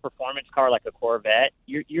running a performance car like a Corvette,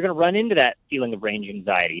 you're going to run into that feeling of range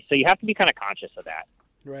anxiety. So you have to be kind of conscious of that.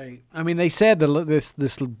 Right. I mean, they said that this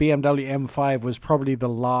BMW M5 was probably the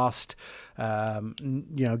last,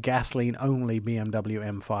 gasoline-only BMW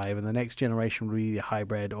M5, and the next generation will be a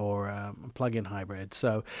hybrid or a plug-in hybrid.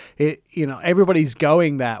 So, everybody's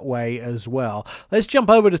going that way as well. Let's jump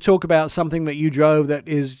over to talk about something that you drove that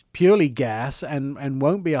is purely gas and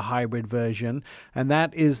won't be a hybrid version, and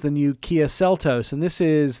that is the new Kia Seltos. And this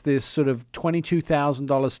is this sort of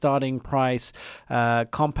 $22,000 starting price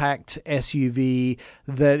compact SUV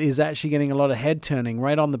that is actually getting a lot of head turning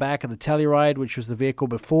right on the back of the Telluride, which was the vehicle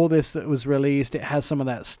before this that was released. It has some of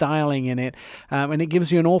that styling in it, and it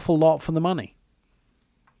gives you an awful lot for the money.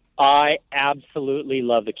 I absolutely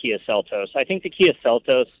love the Kia Seltos. I think the Kia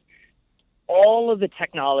Seltos, all of the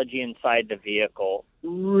technology inside the vehicle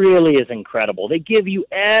really is incredible. They give you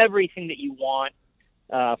everything that you want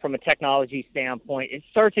from a technology standpoint. It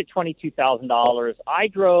starts at $22,000. I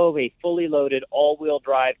drove a fully loaded all-wheel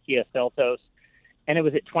drive Kia Seltos, and it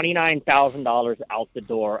was at $29,000 out the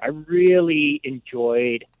door. I really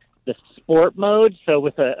enjoyed the sport mode. So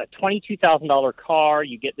with a $22,000 car,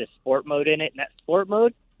 you get this sport mode in it, and that sport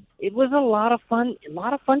mode, it was a lot of fun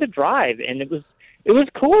to drive, and it was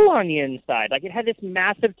cool on the inside. Like, it had this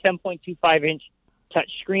massive 10.25-inch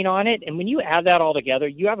touchscreen on it, and when you add that all together,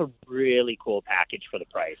 you have a really cool package for the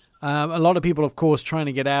price. A lot of people, of course, trying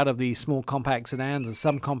to get out of the small compact sedans and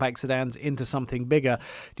some compact sedans into something bigger.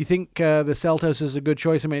 Do you think the Seltos is a good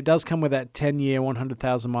choice? I mean, it does come with that 10-year,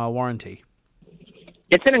 100,000-mile warranty.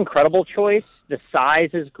 It's an incredible choice. The size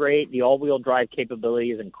is great. The all-wheel drive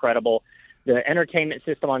capability is incredible. The entertainment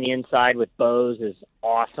system on the inside with Bose is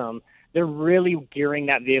awesome. They're really gearing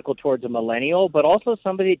that vehicle towards a millennial, but also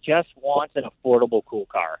somebody that just wants an affordable, cool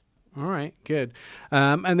car. All right, good.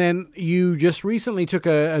 And then you just recently took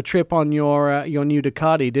a trip on your new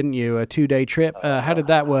Ducati, didn't you? A 2-day trip. How did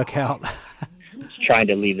that work out? Trying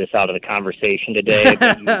to leave this out of the conversation today,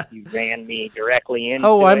 but you ran me directly into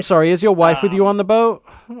Oh, I'm it. sorry. Is your wife with you on the boat?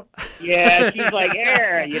 Yeah, she's like,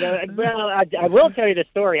 well, I will tell you the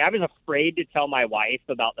story. I was afraid to tell my wife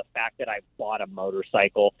about the fact that I bought a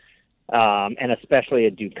motorcycle, and especially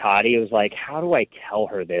a Ducati. It was like, how do I tell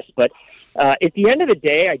her this? But at the end of the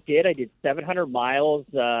day, I did 700 miles,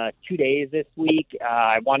 2 days this week.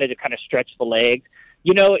 I wanted to kind of stretch the legs.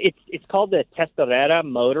 It's called the Testarera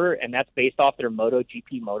motor, and that's based off their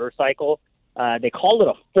MotoGP motorcycle. They call it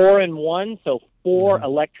a 4-in-1, so 4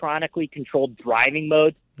 electronically controlled driving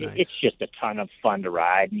modes. Nice. It's just a ton of fun to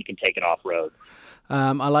ride, and you can take it off-road.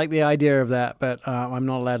 I like the idea of that, but I'm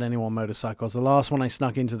not allowed any more motorcycles. The last one I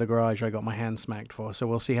snuck into the garage, I got my hand smacked for, so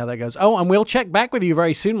we'll see how that goes. Oh, and we'll check back with you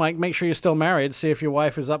very soon, Mike. Make sure you're still married. See if your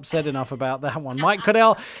wife is upset enough about that one. Mike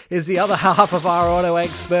Cordell is the other half of Our Auto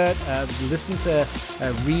Expert. Listen to,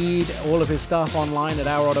 read all of his stuff online at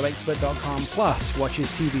ourautoexpert.com, plus watch his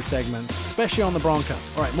TV segments, especially on the Bronco.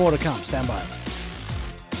 All right, more to come. Stand by.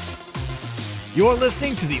 You're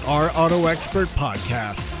listening to the Our Auto Expert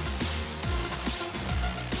podcast.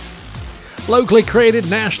 Locally created,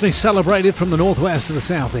 nationally celebrated from the Northwest to the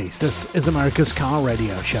Southeast, this is America's Car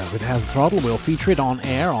Radio Show. It has a throttle. We'll feature it on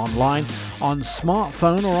air, online, on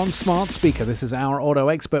smartphone, or on smart speaker. This is Our Auto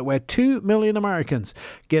Expert, where 2 million Americans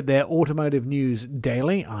get their automotive news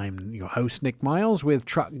daily. I'm your host, Nick Miles, with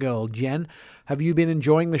truck girl Jen. Have you been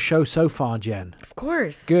enjoying the show so far, Jen? Of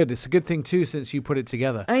course. Good. It's a good thing, too, since you put it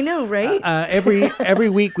together. I know, right? Every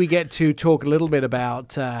week we get to talk a little bit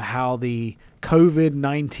about how the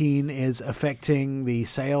COVID-19 is affecting the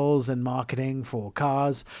sales and marketing for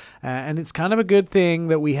cars. And it's kind of a good thing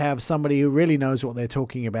that we have somebody who really knows what they're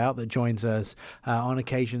talking about that joins us on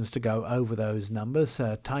occasions to go over those numbers.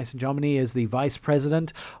 Tyson Jominy is the Vice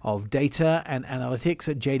President of Data and Analytics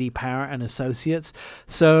at J.D. Power and Associates.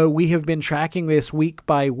 So we have been tracking this week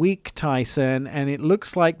by week, Tyson, and it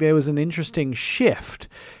looks like there was an interesting shift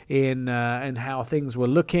in how things were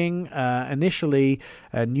looking. Initially,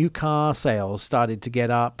 new car sales started to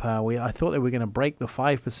get up. I thought they were going to break the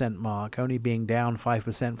 5% mark, only being down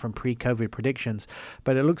 5% from pre-COVID predictions.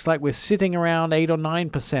 But it looks like we're sitting around 8 or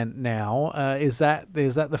 9% now. Is that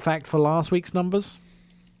the fact for last week's numbers?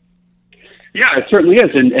 Yeah, it certainly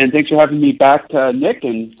is. And thanks for having me back, Nick,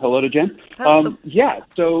 and hello to Jen. Yeah,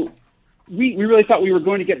 so we really thought we were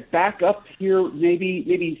going to get back up here,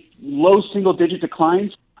 maybe low single-digit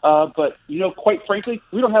declines. But, quite frankly,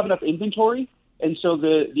 we don't have enough inventory. And so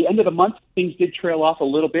the end of the month, things did trail off a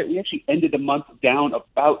little bit. We actually ended the month down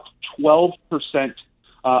about 12%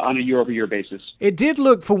 on a year-over-year basis. It did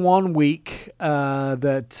look for 1 week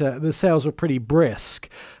that the sales were pretty brisk.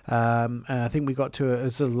 I think we got to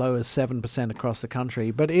as low as 7% across the country.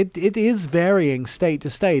 But it is varying state to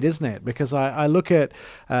state, isn't it? Because I look at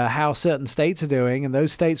how certain states are doing, and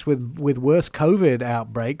those states with worse COVID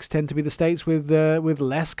outbreaks tend to be the states with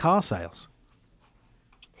less car sales.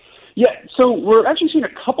 Yeah, so we're actually seeing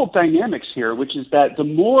a couple dynamics here, which is that the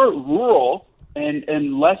more rural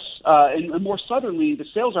and less and more southerly the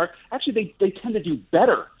sales are, actually they tend to do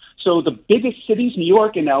better. So the biggest cities, New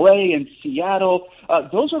York and LA and Seattle,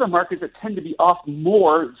 those are the markets that tend to be off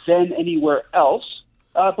more than anywhere else.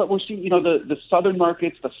 But we're seeing, the southern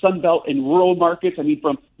markets, the Sun Belt and rural markets,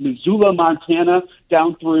 from Missoula, Montana,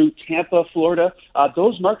 down through Tampa, Florida,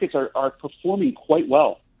 those markets are performing quite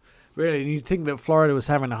well. Really, and you'd think that Florida was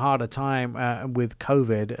having a harder time with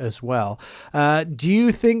COVID as well. Do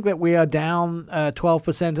you think that we are down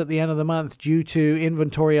 12% at the end of the month due to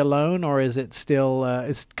inventory alone, or is it still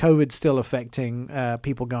is COVID still affecting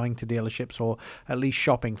people going to dealerships or at least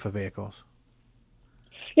shopping for vehicles?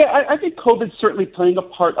 Yeah, I think COVID's certainly playing a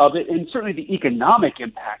part of it, and certainly the economic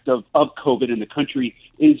impact of COVID in the country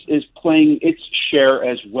is playing its share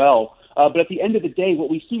as well. But at the end of the day, what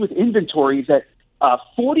we see with inventory is that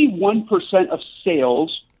 41% of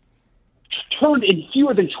sales turned in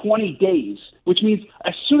fewer than 20 days, which means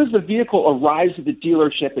as soon as the vehicle arrives at the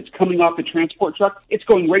dealership, it's coming off the transport truck, it's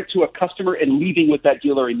going right to a customer and leaving with that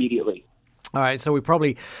dealer immediately. All right, so we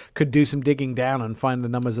probably could do some digging down and find the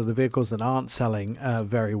numbers of the vehicles that aren't selling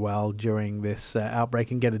very well during this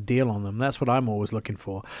outbreak and get a deal on them. That's what I'm always looking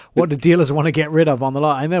for. What do dealers want to get rid of on the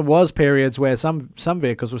lot? And there was periods where some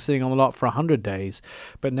vehicles were sitting on the lot for 100 days,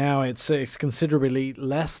 but now it's considerably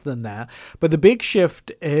less than that. But the big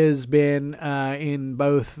shift has been in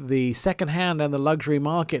both the secondhand and the luxury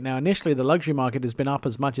market. Now, initially, the luxury market has been up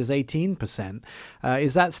as much as 18%.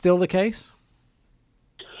 Is that still the case?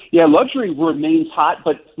 Yeah, luxury remains hot,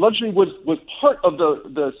 but luxury was part of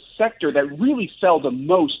the sector that really fell the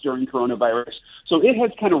most during coronavirus. So it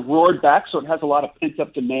has kind of roared back, so it has a lot of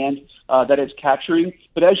pent-up demand that it's capturing.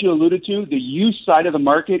 But as you alluded to, the used side of the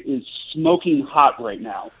market is smoking hot right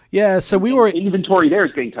now. Yeah, so inventory there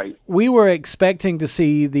is getting tight. We were expecting to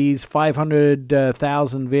see these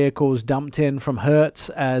 500,000 vehicles dumped in from Hertz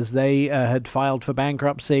as they had filed for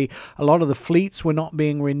bankruptcy. A lot of the fleets were not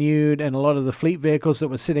being renewed, and a lot of the fleet vehicles that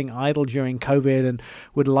were sitting idle during COVID and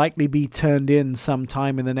would likely be turned in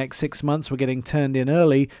sometime in the next 6 months were getting turned in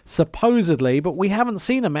early, supposedly. But we haven't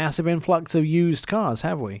seen a massive influx of used cars,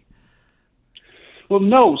 have we? Well,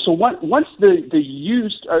 no. So once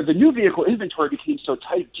the new vehicle inventory became so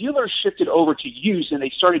tight, dealers shifted over to used, and they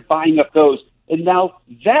started buying up those. And now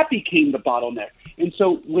that became the bottleneck. And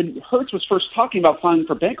so when Hertz was first talking about filing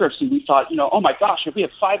for bankruptcy, we thought, oh my gosh, if we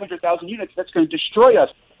have 500,000 units, that's going to destroy us.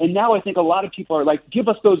 And now I think a lot of people are like, give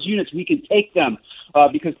us those units, we can take them,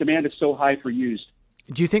 because demand is so high for used.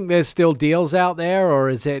 Do you think there's still deals out there, or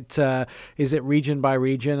is it region by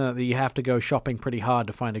region that you have to go shopping pretty hard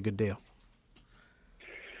to find a good deal?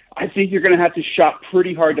 I think you're going to have to shop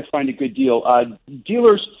pretty hard to find a good deal.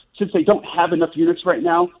 Dealers, since they don't have enough units right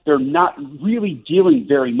now, they're not really dealing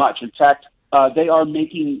very much. In fact, they are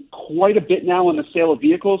making quite a bit now on the sale of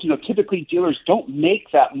vehicles. Typically dealers don't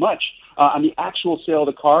make that much on the actual sale of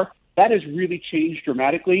the car. That has really changed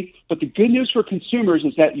dramatically. But the good news for consumers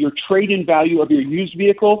is that your trade-in value of your used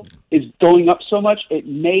vehicle is going up so much, it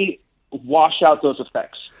may wash out those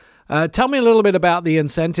effects. Tell me a little bit about the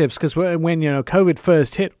incentives, because when COVID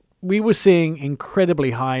first hit, we were seeing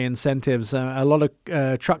incredibly high incentives. A lot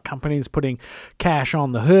of truck companies putting cash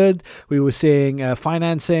on the hood. We were seeing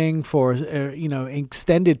financing for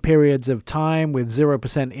extended periods of time with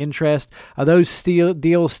 0% interest. Are those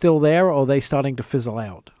deals still there, or are they starting to fizzle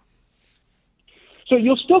out? So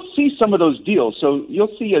you'll still see some of those deals. So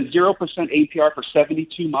you'll see a 0% APR for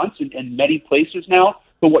 72 months in many places now.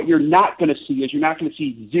 But what you're not going to see is you're not going to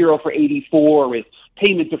see 0 for 84 with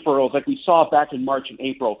payment deferrals like we saw back in March and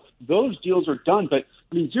April. Those deals are done. But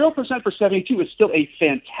 0% for 72 is still a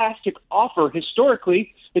fantastic offer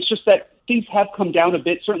historically. It's just that things have come down a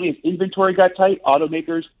bit. Certainly as inventory got tight,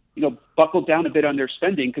 automakers, buckled down a bit on their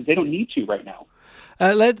spending because they don't need to right now.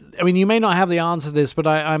 You may not have the answer to this, but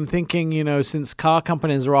I'm thinking, since car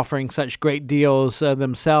companies are offering such great deals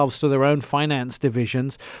themselves to their own finance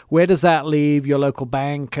divisions, where does that leave your local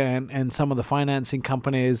bank and some of the financing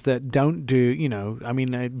companies that don't do,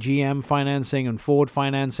 GM financing and Ford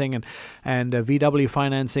financing and VW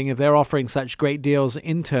financing? If they're offering such great deals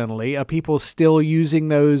internally, are people still using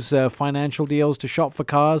those financial deals to shop for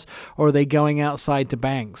cars, or are they going outside to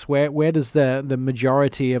banks? Where does the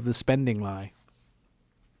majority of the spending lie?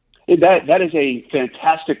 That is a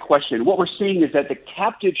fantastic question. What we're seeing is that the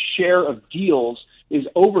captive share of deals is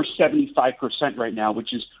over 75% right now,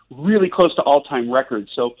 which is really close to all-time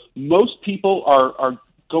records. So most people are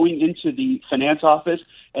going into the finance office,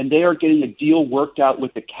 and they are getting a deal worked out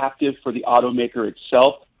with the captive for the automaker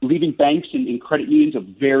itself, leaving banks and credit unions a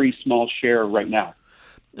very small share right now.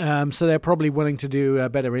 So they're probably willing to do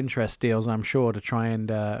better interest deals, I'm sure, to try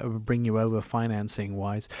and bring you over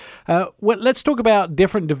financing-wise. Let's talk about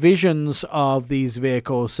different divisions of these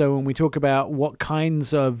vehicles. So when we talk about what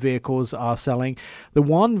kinds of vehicles are selling, the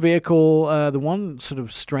one vehicle, the one sort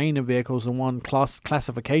of strain of vehicles, the one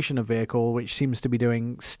classification of vehicle, which seems to be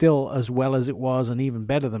doing still as well as it was and even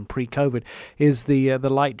better than pre-COVID, is the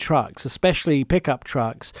light trucks, especially pickup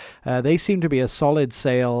trucks. They seem to be a solid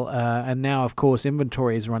sale, and now, of course,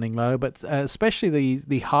 inventory is running low, but especially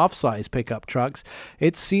the half-size pickup trucks,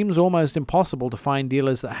 it seems almost impossible to find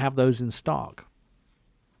dealers that have those in stock.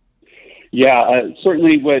 Yeah,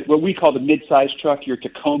 certainly what we call the mid-size truck, your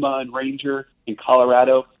Tacoma and Ranger in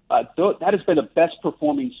Colorado, that has been the best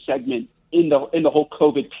performing segment in the whole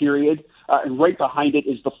COVID period, and right behind it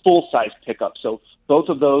is the full-size pickup. So both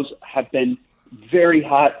of those have been very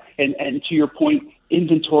hot, and to your point,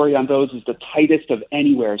 inventory on those is the tightest of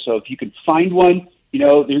anywhere. So if you can find one, they're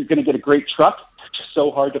going to get a great truck. It's just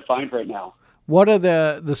so hard to find right now. What are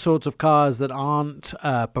the sorts of cars that aren't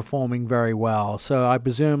performing very well? So I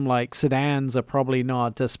presume like sedans are probably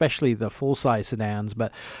not, especially the full-size sedans,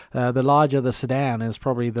 but the larger the sedan is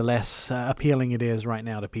probably the less appealing it is right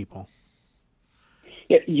now to people.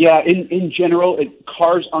 Yeah, in general,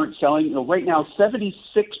 cars aren't selling. Right now, 76%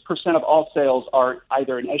 of all sales are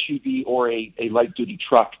either an SUV or a light-duty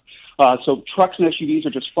truck. So trucks and SUVs are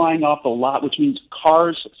just flying off the lot, which means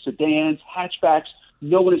cars, sedans, hatchbacks,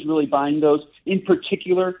 no one is really buying those. In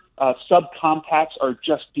particular, subcompacts are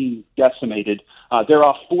just being decimated. They're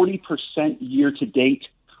off 40% year to date.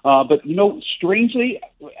 But, strangely,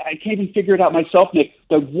 I can't even figure it out myself, Nick.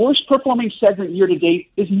 The worst performing segment year to date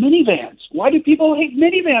is minivans. Why do people hate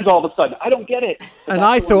minivans all of a sudden? I don't get it. And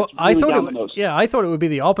I thought it would be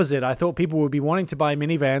the opposite. I thought people would be wanting to buy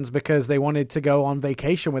minivans because they wanted to go on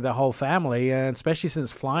vacation with their whole family, and especially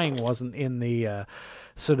since flying wasn't in the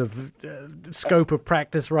sort of scope of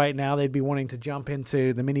practice right now, they'd be wanting to jump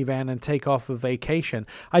into the minivan and take off for vacation.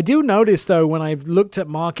 I do notice, though, when I've looked at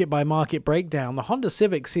market by market breakdown, the Honda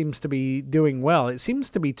Civic seems to be doing well. It seems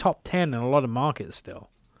to be top 10 in a lot of markets still.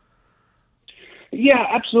 Yeah,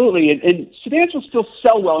 absolutely. And sedans will still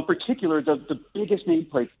sell well, in particular the biggest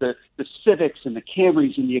nameplates, the Civics and the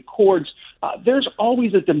Camrys and the Accords. There's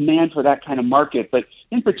always a demand for that kind of market. But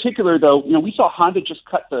in particular, though, we saw Honda just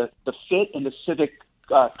cut the Fit and the Civic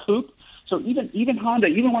coupe. So even Honda,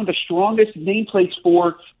 even one of the strongest nameplates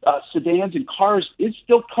for sedans and cars, is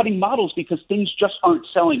still cutting models because things just aren't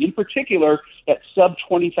selling. In particular, that sub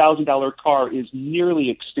 $20,000 car is nearly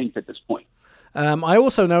extinct at this point. I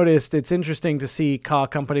also noticed it's interesting to see car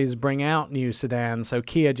companies bring out new sedans. So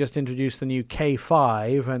Kia just introduced the new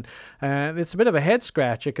K5, and it's a bit of a head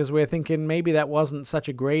scratcher because we're thinking maybe that wasn't such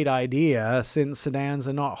a great idea since sedans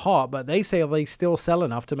are not hot, but they say they still sell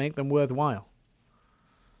enough to make them worthwhile.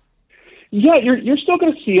 Yeah, you're still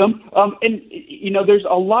going to see them, and there's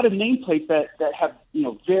a lot of nameplates that have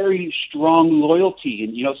very strong loyalty,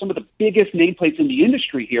 and some of the biggest nameplates in the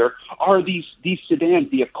industry here are these sedans,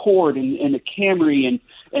 the Accord and the Camry and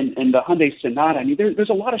the Hyundai Sonata. I mean, there's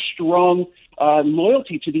a lot of strong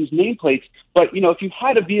loyalty to these nameplates. But if you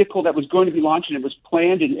had a vehicle that was going to be launched and it was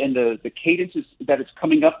planned, and the cadence is that it's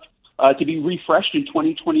coming up to be refreshed in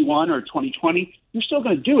 2021 or 2020, you're still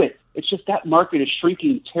going to do it. It's just that market is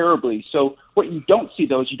shrinking terribly. So what you don't see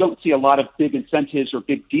a lot of big incentives or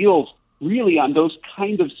big deals really on those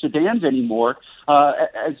kind of sedans anymore.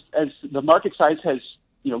 As the market size has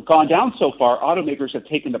gone down so far, automakers have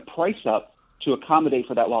taken the price up to accommodate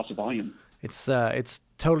for that loss of volume. It's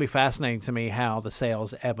totally fascinating to me how the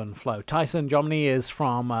sales ebb and flow. Tyson Jomny is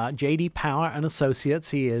from J.D. Power and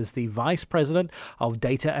Associates. He is the Vice President of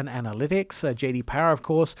Data and Analytics. J.D. Power, of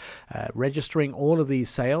course, registering all of these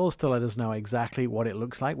sales to let us know exactly what it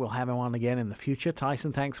looks like. We'll have him on again in the future.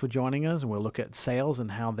 Tyson, thanks for joining us, and we'll look at sales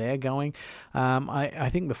and how they're going. I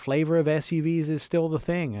think the flavor of SUVs is still the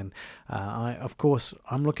thing, and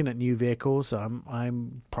I'm looking at new vehicles.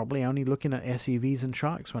 I'm probably only looking at SUVs and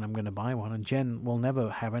trucks when I'm going to buy one, and Jen will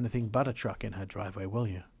never have anything but a truck in her driveway, will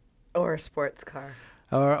you? Or a sports car.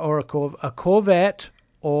 Or a Corvette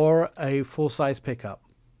or a full-size pickup.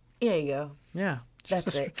 There you go. Yeah.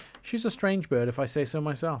 That's it. She's a strange bird, if I say so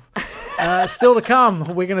myself. Still to come,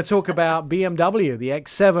 we're going to talk about BMW, the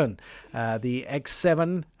X7, the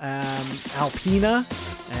X7 Alpina,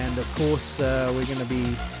 and of course we're going to be,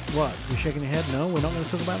 what, you're shaking your head? No, we're not going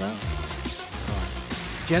to talk about that? All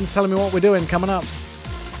right. Jen's telling me what we're doing coming up.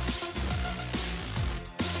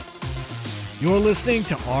 You're listening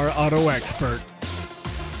to Our Auto Expert.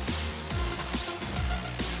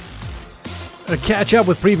 To catch up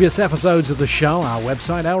with previous episodes of the show, our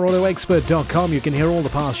website, OurAutoExpert.com. You can hear all the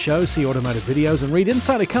past shows, see automotive videos, and read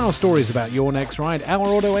insider car stories about your next ride. Our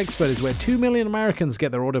Auto Expert is where 2 million Americans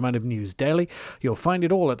get their automotive news daily. You'll find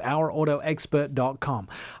it all at OurAutoExpert.com.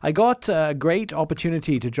 I got a great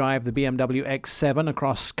opportunity to drive the BMW X7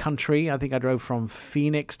 across country. I think I drove from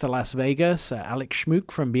Phoenix to Las Vegas. Alex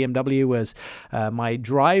Schmook from BMW was my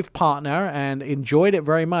drive partner and enjoyed it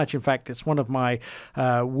very much. In fact, it's one of my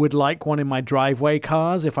would like one in my driveway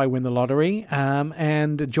cars if I win the lottery.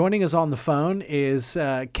 And joining us on the phone is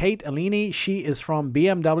Kate Alini. She is from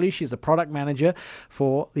BMW. She's the product manager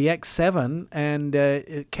for the X7. And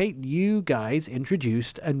Kate, you guys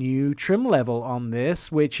introduced a new trim level on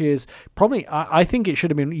this, which is probably, I think you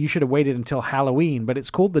should have waited until Halloween, but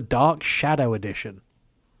it's called the Dark Shadow Edition.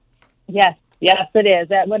 Yes, it is.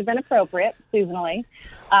 That would have been appropriate seasonally.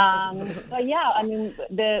 But yeah, I mean,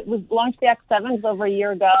 we launched the X7s over a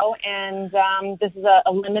year ago, and this is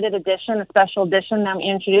a limited edition, a special edition that we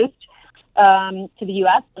introduced to the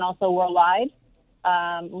U.S. and also worldwide,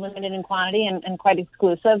 limited in quantity and quite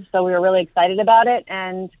exclusive. So we were really excited about it,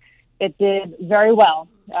 and it did very well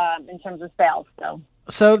in terms of sales.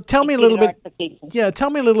 So tell me a little bit. Yeah, tell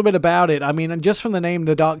me a little bit about it. I mean, just from the name,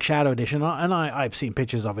 the Dark Shadow Edition, and I've seen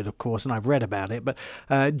pictures of it, of course, and I've read about it. But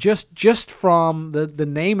just from the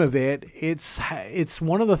name of it, it's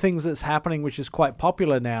one of the things that's happening, which is quite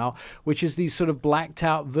popular now, which is these sort of blacked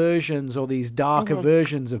out versions or these darker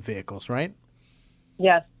versions of vehicles, right?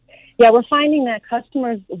 Yes. Yeah, we're finding that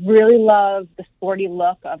customers really love the sporty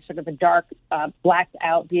look of sort of the dark, blacked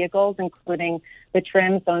out vehicles, including the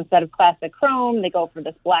trim. So instead of classic chrome, they go for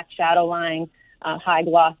this black shadow line, high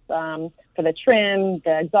gloss for the trim,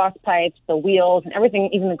 the exhaust pipes, the wheels, and everything,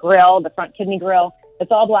 even the grill, the front kidney grill.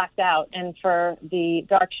 It's all blacked out. And for the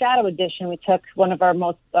Dark Shadow Edition, we took one of our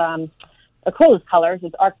most coolest colors,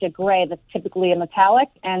 it's Arctic Gray, that's typically a metallic,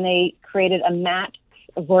 and they created a matte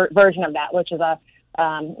version of that, which is a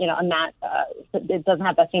matte, it doesn't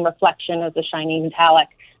have that same reflection as the shiny metallic.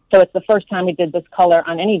 So it's the first time we did this color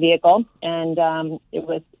on any vehicle, and it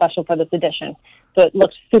was special for this edition. So it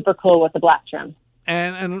looks super cool with the black trim.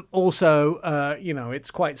 And also,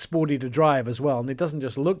 it's quite sporty to drive as well. And it doesn't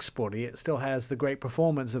just look sporty, it still has the great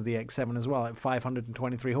performance of the X7 as well, at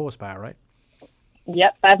 523 horsepower, right?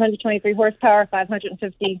 Yep, 523 horsepower,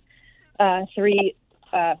 553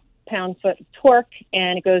 pound-foot torque,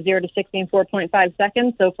 and it goes 0 to 60 in 4.5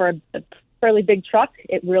 seconds. So for a fairly big truck,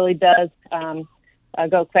 it really does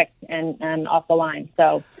go quick and off the line.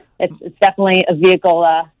 So it's definitely a vehicle.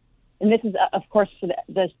 And this is, of course, for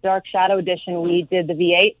the Dark Shadow Edition, we did the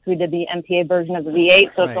V8. So we did the MPA version of the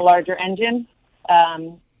V8, so it's a larger engine.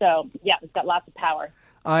 So, yeah, it's got lots of power.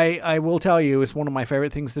 I will tell you, it's one of my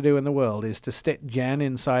favorite things to do in the world is to stick Jen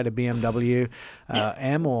inside a BMW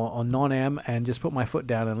M or non-M and just put my foot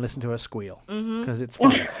down and listen to her squeal because it's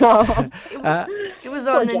fun. It was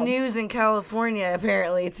on the news in California,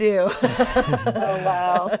 apparently, too.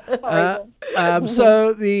 Oh, wow.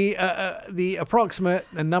 So the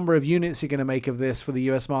approximate number of units you're going to make of this for the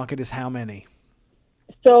U.S. market is how many?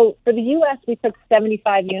 So for the U.S., we took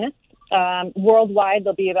 75 units. Worldwide,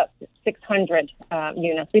 there'll be about 600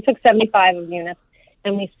 units. We took 75 of units,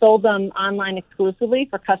 and we sold them online exclusively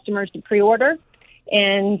for customers to pre-order.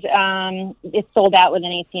 And it sold out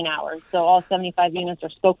within 18 hours. So all 75 units are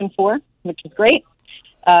spoken for, which is great.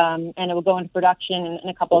 And it will go into production in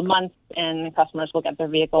a couple of months, and the customers will get their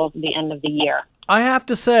vehicles at the end of the year. I have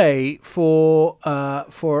to say, for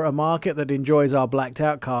a market that enjoys our blacked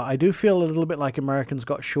out car, I do feel a little bit like Americans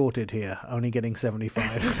got shorted here, only getting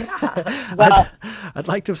 75. Well, I'd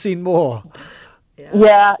like to have seen more.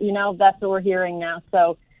 Yeah, that's what we're hearing now.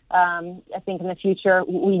 So I think in the future,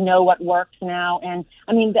 we know what works now. And,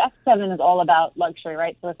 I mean, the X7 is all about luxury,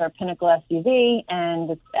 right? So it's our pinnacle SUV,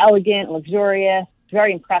 and it's elegant, luxurious,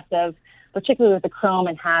 very impressive, particularly with the chrome,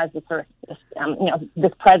 and has this sort of,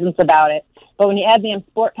 this presence about it. But when you add the M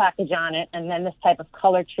Sport package on it, and then this type of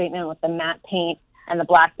color treatment with the matte paint and the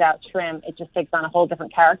blacked out trim, it just takes on a whole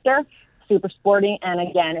different character. Super sporty, and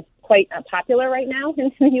again, it's quite popular right now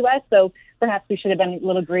in the U.S., so perhaps we should have been a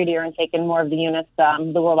little greedier and taken more of the units,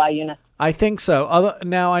 the worldwide units. I think so.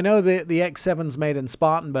 Now, I know the X7's made in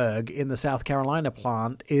Spartanburg in the South Carolina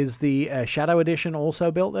plant. Is the Shadow Edition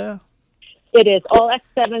also built there? It is. All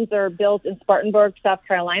X7s are built in Spartanburg, South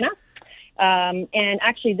Carolina. And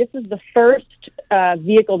actually, this is the first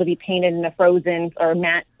vehicle to be painted in a frozen or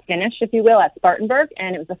matte finish, if you will, at Spartanburg.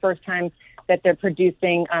 And it was the first time that they're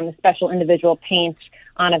producing the special individual paint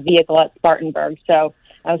on a vehicle at Spartanburg. So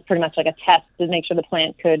that was pretty much like a test to make sure the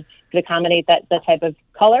plant could accommodate that type of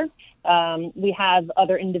color. We have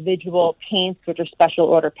other individual paints, which are special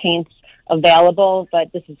order paints, available,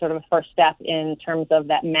 but this is sort of a first step in terms of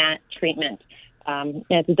that matte treatment. And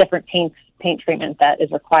it's a different paint treatment that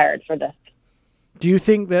is required for this. Do you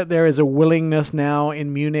think that there is a willingness now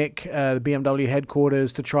in Munich, the BMW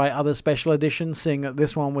headquarters, to try other special editions, seeing that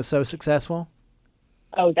this one was so successful?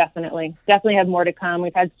 Oh, definitely. Definitely have more to come.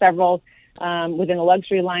 We've had several within the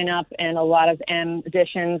luxury lineup and a lot of M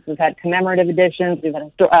editions. We've had commemorative editions. We've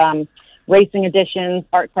had racing editions,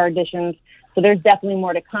 art car editions. So there's definitely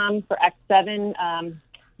more to come for X7.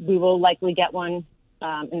 We will likely get one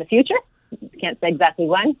in the future. Can't say exactly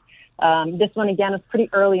when. This one, again, is pretty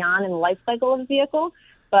early on in the life cycle of the vehicle,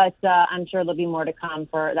 but I'm sure there'll be more to come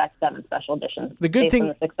for the X7 special edition based on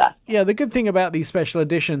the success. Yeah, the good thing about these special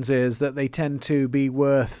editions is that they tend to be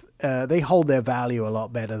they hold their value a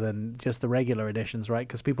lot better than just the regular editions, right?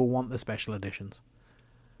 Because people want the special editions.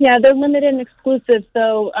 Yeah, they're limited and exclusive,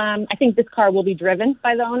 so I think this car will be driven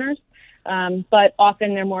by the owners. But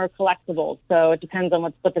often they're more collectibles, so it depends on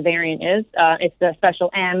what the variant is. It's the special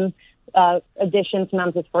M edition.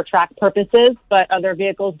 Sometimes it's for track purposes, but other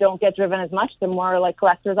vehicles don't get driven as much. They're more like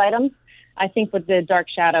collector's items. I think with the Dark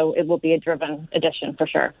Shadow, it will be a driven edition for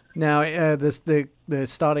sure. Now, the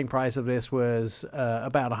starting price of this was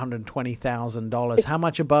about $120,000. How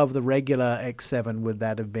much above the regular X7 would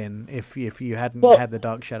that have been if you hadn't had the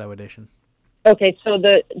Dark Shadow edition? Okay, so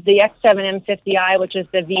the X7 M50i, which is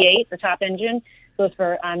the V8, the top engine, goes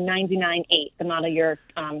for $99,800, the model year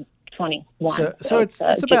 21. So it's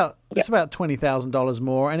about $20,000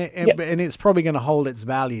 more, and it's probably going to hold its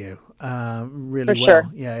value really for well.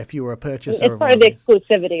 Sure. Yeah, if you were a purchaser. It's part of the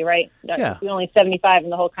exclusivity, right? Yeah. We're only 75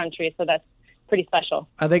 in the whole country, so that's pretty special.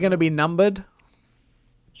 Are they going to be numbered?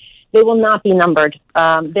 They will not be numbered.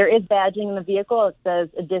 There is badging in the vehicle. It says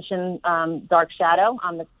Edition Dark Shadow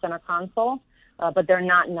on the center console. But they're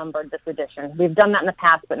not numbered this edition. We've done that in the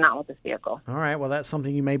past, but not with this vehicle. All right. Well, that's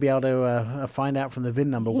something you may be able to find out from the VIN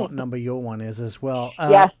number, what number your one is as well.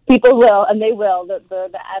 Yes, people will, and they will.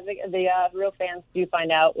 The real fans do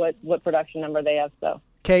find out what production number they have. So.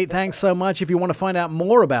 Kate, thanks so much. If you want to find out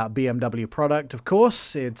more about BMW product, of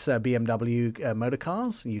course, it's BMW Motor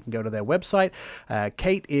Cars. You can go to their website.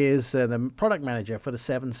 Kate is the product manager for the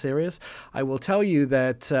 7 Series. I will tell you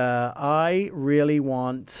that I really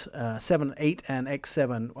want 7, 8, and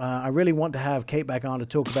X7. I really want to have Kate back on to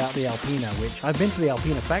talk about the Alpina, which I've been to the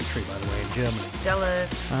Alpina factory, by the way, in Germany.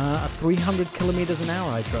 Jealous. 300 kilometers an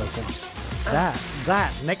hour I drove once.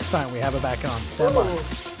 That next time we have her back on. Stand by.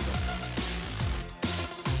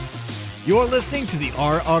 You're listening to the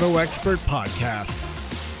Our Auto Expert podcast.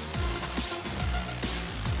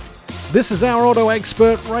 This is Our Auto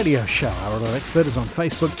Expert radio show. Our Auto Expert is on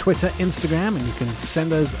Facebook, Twitter, Instagram, and you can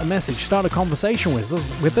send us a message. Start a conversation with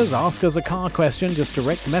us. Ask us a car question. Just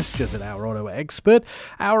direct messages at Our Auto Expert.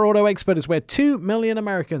 Our Auto Expert is where 2 million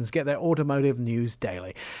Americans get their automotive news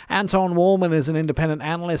daily. Anton Wallman is an independent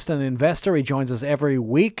analyst and investor. He joins us every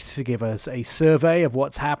week to give us a survey of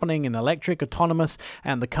what's happening in electric, autonomous,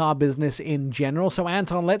 and the car business in general. So,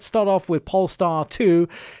 Anton, let's start off with Polestar 2.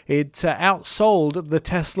 It outsold the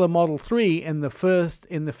Tesla Model 3 in the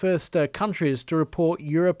first countries to report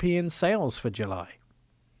European sales for July.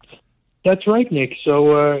 That's right, Nick.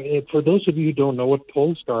 So for those of you who don't know what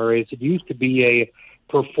Polestar is, it used to be a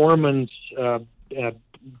performance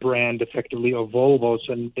brand, effectively, of Volvo's,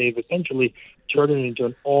 and they've essentially turned it into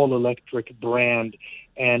an all-electric brand.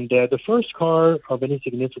 And the first car of any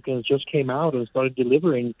significance just came out and started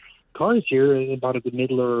delivering cars here about at the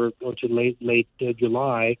middle or to late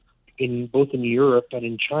July, both in Europe and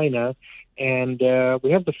in China. And we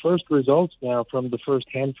have the first results now from the first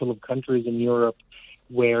handful of countries in Europe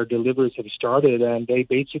where deliveries have started. And they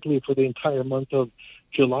basically, for the entire month of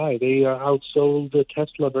July, they outsold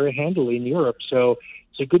Tesla very handily in Europe. So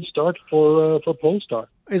it's a good start for Polestar.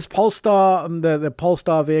 Is Polestar, the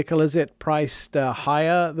Polestar vehicle, is it priced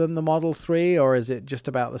higher than the Model 3, or is it just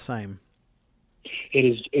about the same? It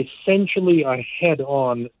is essentially a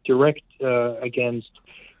head-on direct against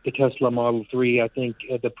the Tesla Model 3. I think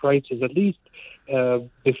the price is at least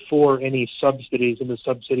before any subsidies, and the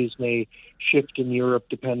subsidies may shift in Europe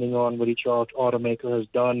depending on what each automaker has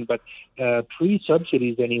done. But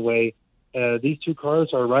pre-subsidies anyway, these two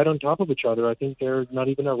cars are right on top of each other. I think they're not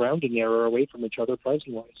even a rounding error away from each other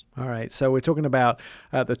pricing-wise. All right, so we're talking about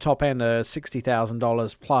the top end of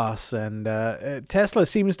 $60,000 plus, and Tesla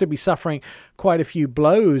seems to be suffering quite a few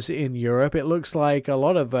blows in Europe. It looks like a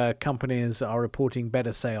lot of companies are reporting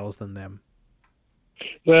better sales than them.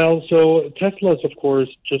 Well, so Tesla's, of course,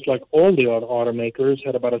 just like all the automakers,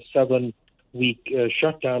 had about a 7-week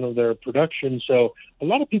shutdown of their production. So a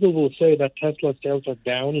lot of people will say that Tesla sales are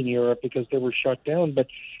down in Europe because they were shut down, but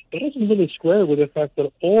that doesn't really square with the fact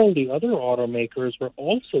that all the other automakers were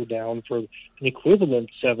also down for an equivalent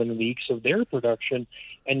 7 weeks of their production,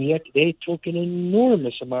 and yet they took an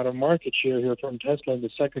enormous amount of market share here from Tesla in the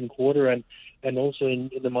second quarter and also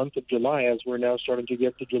in the month of July, as we're now starting to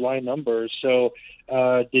get the July numbers. So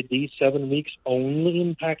did these 7 weeks only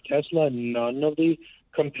impact Tesla and none of the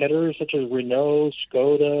competitors such as Renault,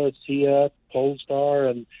 Skoda, Seat, Polestar,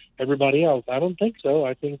 and everybody else? I don't think so.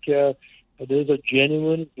 I think there's a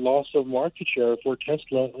genuine loss of market share for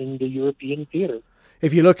Tesla in the European theater.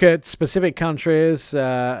 If you look at specific countries,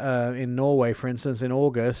 in Norway, for instance, in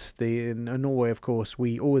August, in Norway, of course,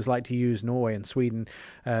 we always like to use Norway and Sweden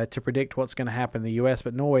to predict what's going to happen in the U.S.,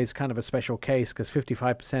 but Norway is kind of a special case because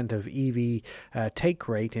 55% of EV take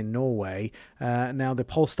rate in Norway. Now, the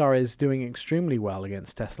Polestar is doing extremely well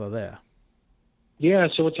against Tesla there. Yeah,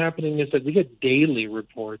 so what's happening is that we get daily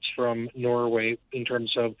reports from Norway in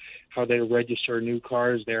terms of how they register new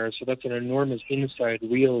cars there. So that's an enormous insight,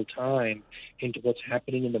 real time, into what's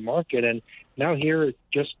happening in the market. And now here,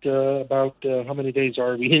 just about how many days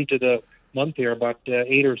are we into the month here? About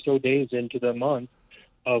 8 or so days into the month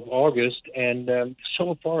of August. And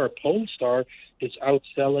so far, Polestar is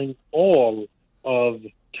outselling all of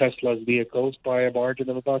Tesla's vehicles by a margin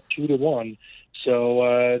of about 2-1.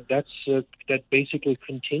 So that basically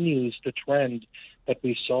continues the trend that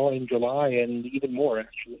we saw in July, and even more,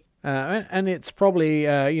 actually. And it's probably,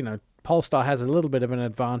 Polestar has a little bit of an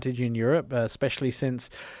advantage in Europe, especially since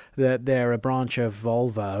they're a branch of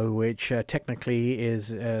Volvo, which technically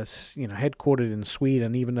is headquartered in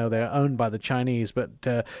Sweden, even though they're owned by the Chinese. But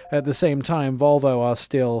at the same time, Volvo are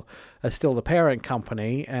still the parent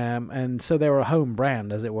company, and so they're a home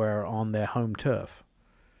brand, as it were, on their home turf.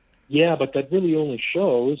 Yeah, but that really only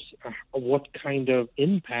shows what kind of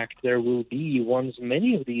impact there will be once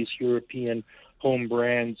many of these European home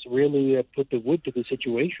brands really put the wood to the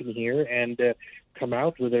situation here and come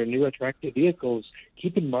out with their new attractive vehicles.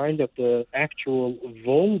 Keep in mind that the actual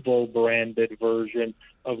Volvo-branded version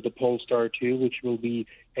of the Polestar 2, which will be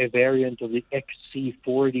a variant of the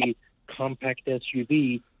XC40 compact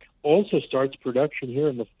SUV, also starts production here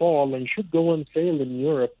in the fall and should go on sale in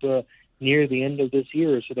Europe near the end of this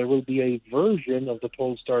year. So there will be a version of the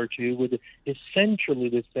Polestar 2 with essentially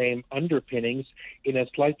the same underpinnings in a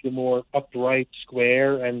slightly more upright,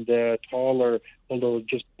 square, and taller, although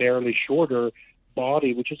just barely shorter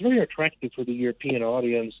body, which is very attractive for the European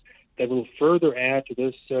audience. that will further add to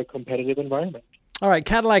this competitive environment. All right,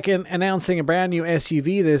 Cadillac announcing a brand new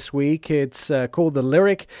SUV this week. It's called the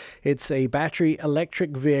Lyriq. It's a battery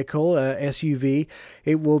electric vehicle, SUV.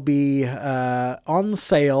 It will be on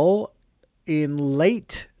sale in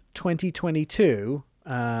late 2022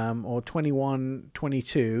 or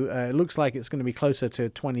 21-22. It looks like it's going to be closer to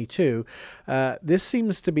 22. This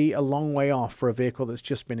seems to be a long way off for a vehicle that's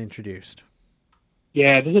just been introduced.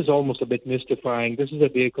 Yeah, this is almost a bit mystifying. This is a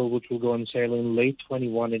vehicle which will go on sale in late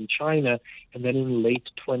 21 in China and then in late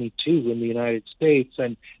 22 in the United States.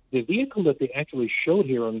 And the vehicle that they actually showed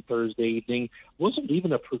here on Thursday evening wasn't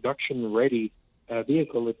even a production-ready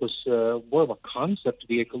vehicle. It was more of a concept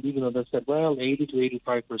vehicle, even though they said, well, 80 to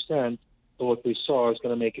 85% of what we saw is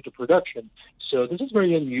going to make it to production. So this is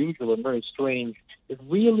very unusual and very strange. It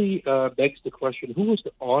really begs the question, who was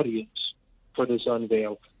the audience for this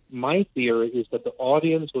unveil? My theory is that the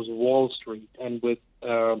audience was Wall Street, and with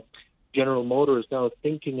General Motors now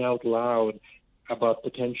thinking out loud about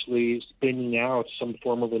potentially spinning out some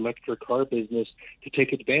form of electric car business to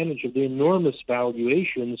take advantage of the enormous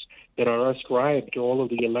valuations that are ascribed to all of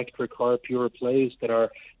the electric car pure plays that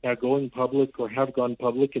are now going public or have gone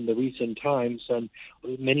public in the recent times, and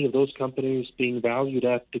many of those companies being valued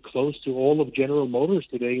at close to all of General Motors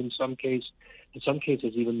today, in some cases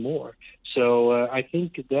even more. So I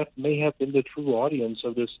think that may have been the true audience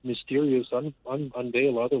of this mysterious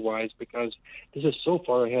unveil otherwise, because this is so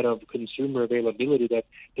far ahead of consumer availability that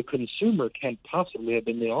the consumer can't possibly have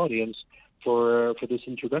been the audience for this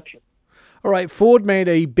introduction. All right, Ford made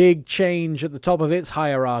a big change at the top of its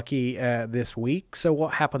hierarchy this week. So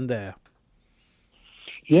what happened there?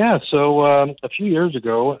 Yeah, so a few years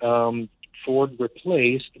ago, Ford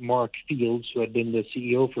replaced Mark Fields, who had been the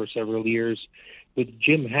CEO for several years, with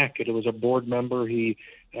Jim Hackett, who was a board member. He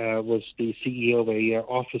was the CEO of a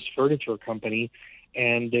office furniture company,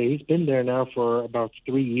 and he's been there now for about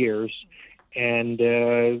 3 years. And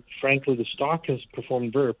frankly, the stock has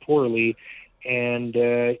performed very poorly. And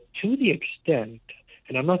to the extent,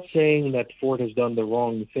 and I'm not saying that Ford has done the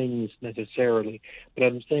wrong things necessarily, but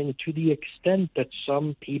I'm saying to the extent that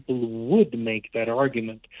some people would make that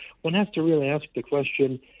argument, one has to really ask the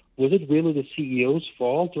question, was it really the CEO's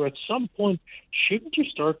fault? Or at some point, shouldn't you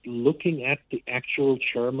start looking at the actual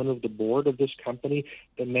chairman of the board of this company,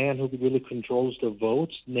 the man who really controls the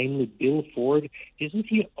votes, namely Bill Ford? Isn't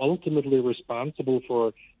he ultimately responsible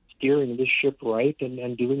for steering this ship right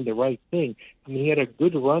and doing the right thing? I mean, he had a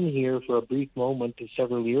good run here for a brief moment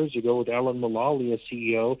several years ago with Alan Mulally as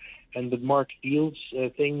CEO, and the Mark Fields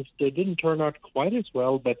things they didn't turn out quite as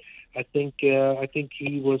well. But I think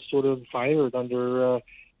he was sort of fired under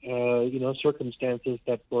circumstances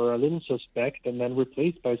that were a little suspect, and then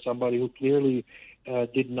replaced by somebody who clearly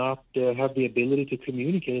did not have the ability to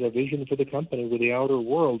communicate a vision for the company with the outer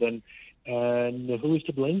world. And who is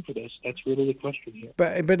to blame for this? That's really the question here.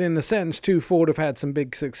 But in a sense, too, Ford have had some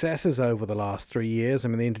big successes over the last 3 years. I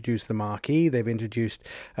mean, they introduced the Mach-E, they've introduced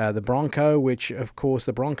the Bronco, which, of course,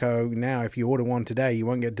 the Bronco, now, if you order one today, you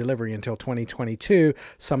won't get delivery until 2022,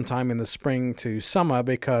 sometime in the spring to summer,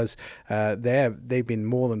 because they've been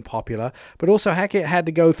more than popular. But also, Hackett had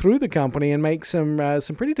to go through the company and make some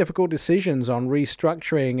pretty difficult decisions on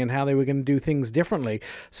restructuring and how they were going to do things differently.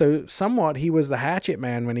 So somewhat, he was the hatchet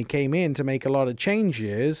man when he came in to make a lot of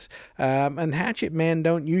changes, and hatchet men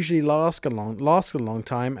don't usually last a long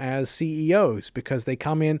time as CEOs, because they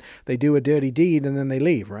come in, they do a dirty deed, and then they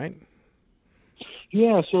leave, right?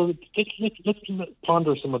 Yeah, so let's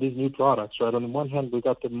ponder some of these new products, right? On the one hand, we've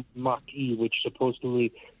got the Mach-E, which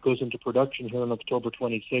supposedly goes into production here on October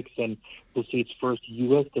 26th, and we'll see its first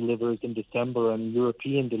U.S. deliveries in December and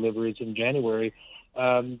European deliveries in January.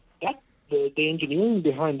 The engineering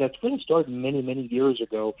behind that really started many, many years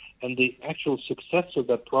ago, and the actual success of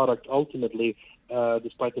that product ultimately,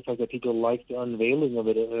 despite the fact that people liked the unveiling of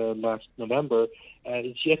it last November,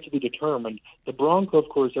 it's yet to be determined. The Bronco, of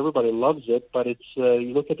course, everybody loves it, but it's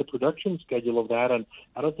you look at the production schedule of that, and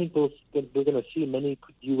I don't think we're going to see many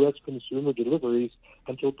U.S. consumer deliveries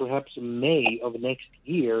until perhaps May of next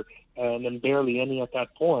year, and then barely any at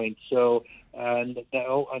that point. So, and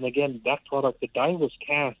again, that product, the die was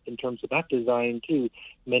cast in terms of that design too,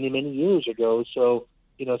 many, many years ago. So,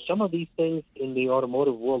 some of these things in the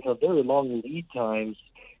automotive world have very long lead times,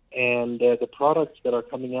 and the products that are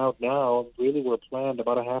coming out now really were planned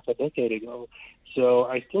about a half a decade ago. So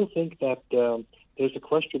I still think that there's a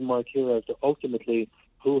question mark here as to ultimately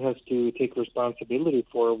who has to take responsibility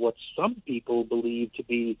for what some people believe to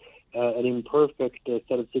be an imperfect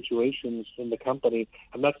set of situations in the company.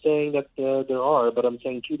 I'm not saying that there are, but I'm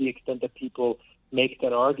saying to the extent that people make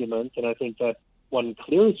that argument, and I think that one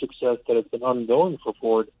clear success that has been ongoing for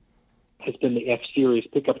Ford has been the F-Series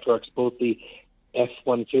pickup trucks, both the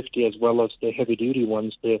F-150 as well as the heavy-duty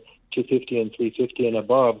ones, the 250 and 350 and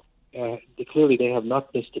above. Clearly, they have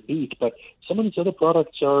not missed a beat, but some of these other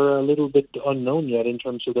products are a little bit unknown yet in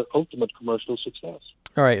terms of their ultimate commercial success.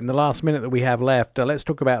 All right, in the last minute that we have left, let's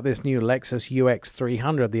talk about this new Lexus UX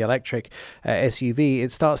 300, the electric SUV.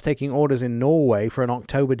 It starts taking orders in Norway for an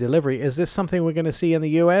October delivery. Is this something we're going to see in the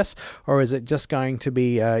US, or is it just going to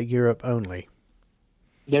be Europe only?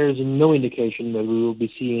 There is no indication that we will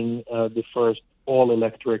be seeing the first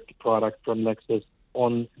all-electric product from Lexus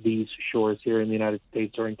on these shores here in the United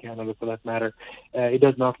States or in Canada, for that matter. It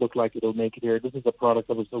does not look like it'll make it here. This is a product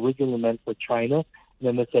that was originally meant for China, and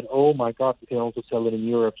then they said, oh my God, we can also sell it in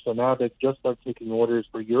Europe. So now they've just started taking orders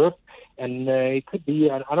for Europe, and it could be,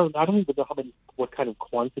 I don't even know what kind of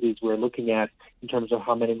quantities we're looking at in terms of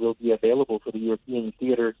how many will be available for the European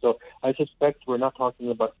theater. So I suspect we're not talking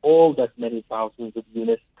about all that many thousands of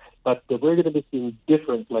units, but we're going to be seeing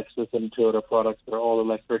different Lexus and Toyota products that are all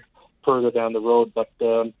electric further down the road, but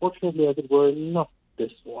unfortunately, as it were, not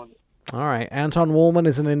this one. All right. Anton Wallman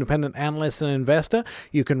is an independent analyst and investor.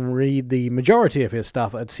 You can read the majority of his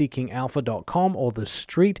stuff at seekingalpha.com or The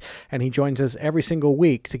Street, and he joins us every single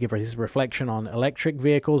week to give his reflection on electric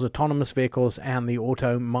vehicles, autonomous vehicles, and the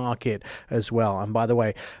auto market as well. And by the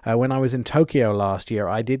way, when I was in Tokyo last year,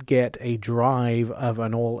 I did get a drive of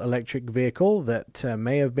an all-electric vehicle that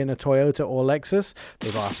may have been a Toyota or Lexus.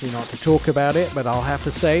 They've asked me not to talk about it, but I'll have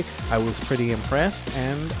to say I was pretty impressed,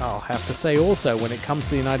 and I'll have to say also, when it comes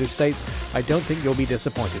to the United States, I don't think you'll be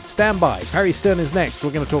disappointed. Stand by. Perry Stern is next.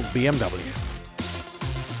 We're going to talk BMW.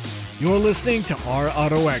 You're listening to Our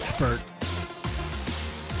Auto Expert.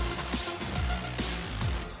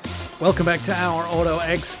 Welcome back to Our Auto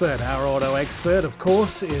Expert. Our Auto Expert, of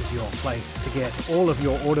course, is your place to get all of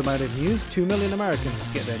your automotive news. 2 million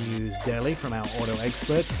Americans get their news daily from Our Auto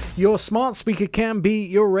Expert. Your smart speaker can be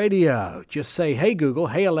your radio. Just say, hey Google,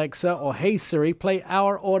 hey Alexa, or hey Siri, play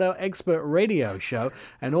Our Auto Expert radio show,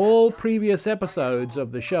 and all previous episodes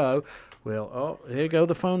of the show will, oh, here go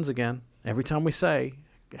the phones again. Every time we say,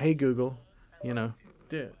 hey Google, what?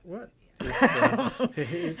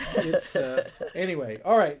 Anyway,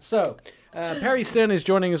 all right, so Perry Stern is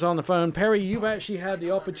joining us on the phone. Perry, you've actually had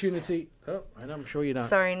the opportunity. Oh, and I'm sure you don't.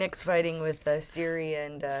 Sorry, Nick's fighting with Siri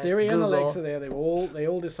and Siri and Google. Alexa there. They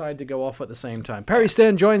all decide to go off at the same time. Perry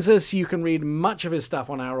Stern joins us. You can read much of his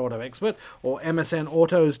stuff on Our Auto Expert or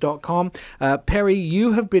msnautos.com. Perry,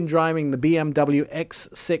 you have been driving the BMW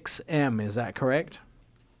X6M, is that correct?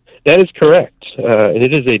 That is correct, and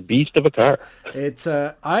it is a beast of a car. It's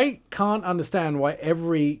I can't understand why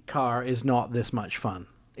every car is not this much fun.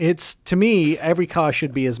 To me, every car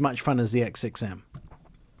should be as much fun as the X6M.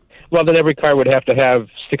 Well, then every car would have to have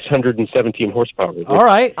 617 horsepower. All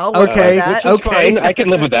right, okay. Fine. I can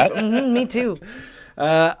live with that. Me too.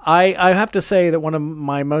 I have to say that one of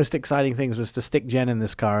my most exciting things was to stick Jen in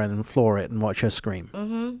this car and floor it and watch her scream.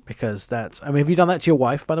 Mm-hmm. Because have you done that to your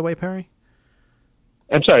wife, by the way, Perry?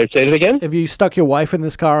 I'm sorry, say it again? Have you stuck your wife in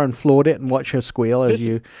this car and floored it and watched her squeal as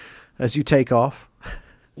you take off?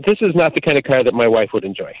 This is not the kind of car that my wife would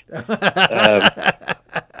enjoy. Why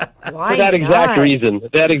for that exact reason.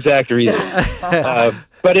 But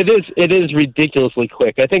it is ridiculously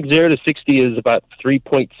quick. I think 0 to 60 is about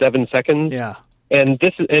 3.7 seconds. Yeah. And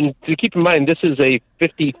to keep in mind, this is a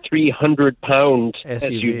 5,300-pound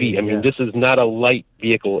SUV. I mean, This is not a light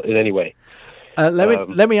vehicle in any way.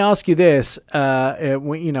 Let me ask you this: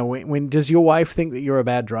 when does your wife think that you're a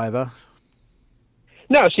bad driver?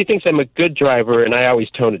 No, she thinks I'm a good driver, and I always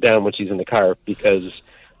tone it down when she's in the car because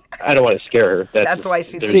I don't want to scare her. That's why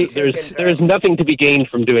she there's nothing to be gained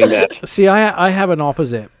from doing that. See, I have an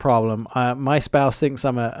opposite problem. My spouse thinks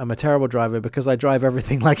I'm a terrible driver because I drive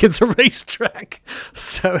everything like it's a racetrack.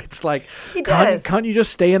 So it's like, can't you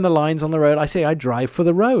just stay in the lines on the road? I say I drive for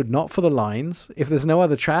the road, not for the lines. If there's no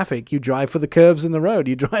other traffic, you drive for the curves in the road.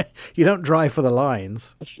 You don't drive for the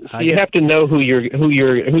lines. So you have to know who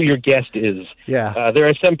your guest is. Yeah. There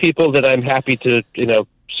are some people that I'm happy to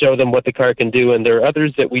show them what the car can do, and there are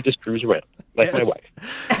others that we just cruise around, like my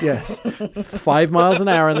wife. Yes. 5 miles an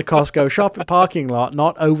hour in the Costco shopping parking lot,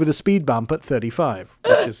 not over the speed bump at 35,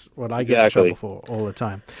 which is what I get in trouble for all the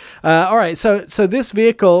time. All right, so this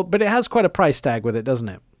vehicle, but it has quite a price tag with it, doesn't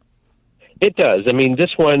it? It does. I mean,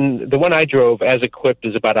 this one, the one I drove as equipped,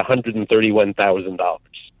 is about $131,000.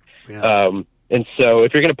 Yeah. And so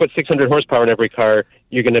if you're going to put 600 horsepower in every car,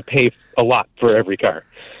 you're going to pay a lot for every car.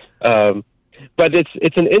 But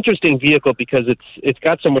it's an interesting vehicle because it's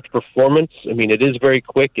got so much performance. I mean, it is very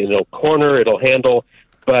quick, and it'll corner, it'll handle,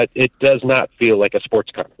 but it does not feel like a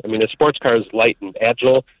sports car. I mean, a sports car is light and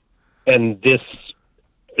agile, and this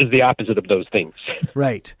is the opposite of those things.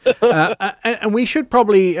 Right. And we should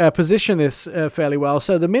probably position this fairly well.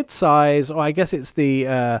 So the mid-size, or I guess it's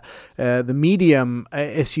the medium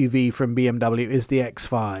SUV from BMW is the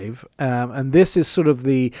X5. And this is sort of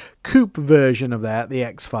the coupe version of that, the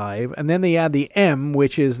X5. And then they add the M,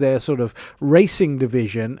 which is their sort of racing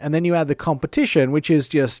division. And then you add the competition, which is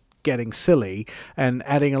just getting silly and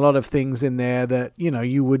adding a lot of things in there that, you know,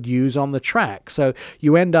 you would use on the track. So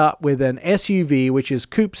you end up with an SUV which is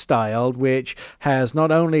coupe styled, which has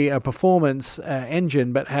not only a performance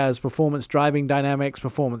engine but has performance driving dynamics,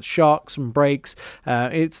 performance shocks and brakes.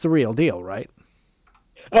 It's the real deal, right?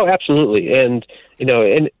 Oh, absolutely. And you know,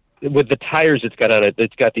 and with the tires it's got on it,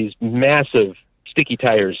 it's got these massive sticky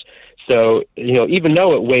tires. So, you know, even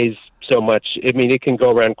though it weighs so much, I mean, it can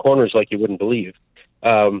go around corners like you wouldn't believe.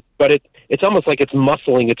 But it's almost like it's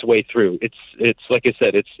muscling its way through. It's like I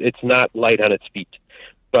said, it's not light on its feet,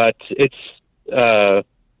 but it's,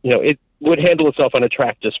 you know, it would handle itself on a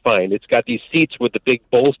track just fine. It's got these seats with the big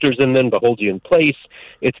bolsters in them to hold you in place.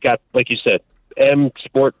 It's got, like you said, M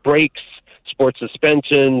Sport brakes, sport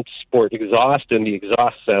suspension, sport exhaust, and the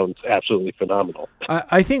exhaust sounds absolutely phenomenal.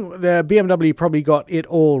 I think the BMW probably got it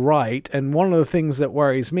all right, and one of the things that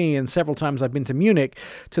worries me, and several times I've been to Munich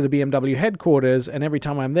to the BMW headquarters, and every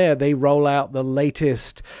time I'm there, they roll out the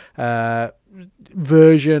latest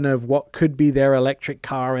version of what could be their electric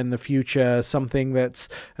car in the future, something that's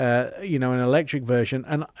you know, an electric version,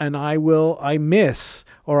 and I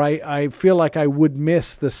feel like I would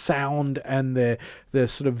miss the sound and the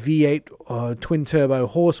sort of V8 twin turbo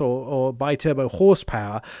horse or bi-turbo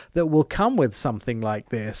horsepower that will come with something like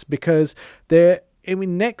this, because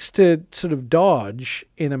next to sort of Dodge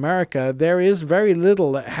in America, there is very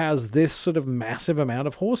little that has this sort of massive amount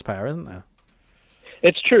of horsepower, isn't there?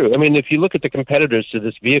 It's true. I mean, if you look at the competitors to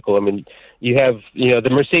this vehicle, I mean, you have, you know, the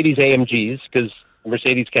Mercedes AMGs, because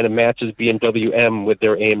Mercedes kind of matches BMW M with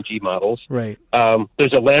their AMG models. Right.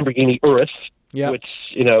 There's a Lamborghini Urus, which,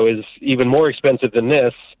 you know, is even more expensive than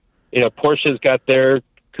this. You know, Porsche's got their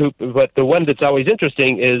coupe, but the one that's always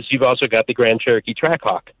interesting is you've also got the Grand Cherokee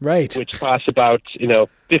Trackhawk, right, which costs about, you know,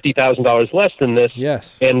 $50,000 less than this,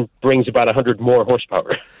 and brings about 100 more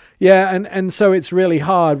horsepower. Yeah, and so it's really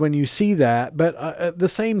hard when you see that, but at the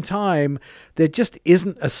same time, there just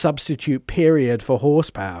isn't a substitute period for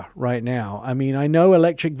horsepower right now. I mean, I know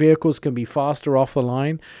electric vehicles can be faster off the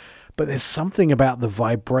line, but there's something about the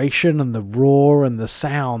vibration and the roar and the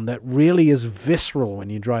sound that really is visceral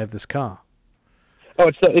when you drive this car.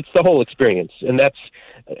 Oh, it's the whole experience, and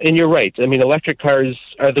you're right. I mean, electric cars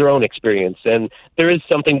are their own experience, and there is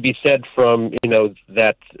something to be said from, you know,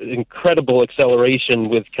 that incredible acceleration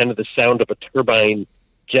with kind of the sound of a turbine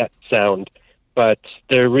jet sound, but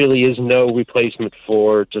there really is no replacement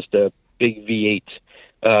for just a big V8,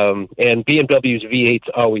 and BMW's V8s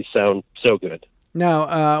always sound so good.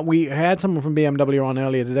 Now, we had someone from BMW on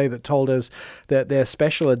earlier today that told us that their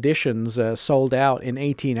special editions sold out in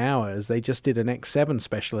 18 hours. They just did an X7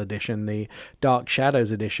 special edition, the Dark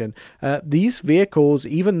Shadows edition. These vehicles,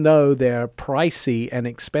 even though they're pricey and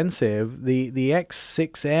expensive, the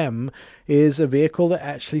X6M is a vehicle that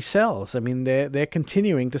actually sells. I mean, they're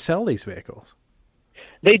continuing to sell these vehicles.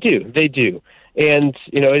 They do. And,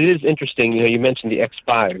 you know, it is interesting. You know, you mentioned the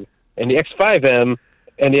X5, and the X5M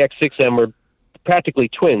and the X6M are practically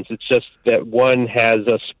twins. It's just that one has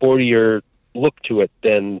a sportier look to it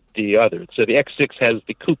than the other. So the X6 has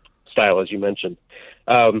the coupe style, as you mentioned.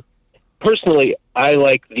 Personally, I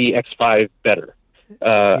like the X5 better.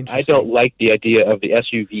 I don't like the idea of the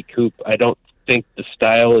SUV coupe. I don't think the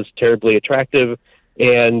style is terribly attractive,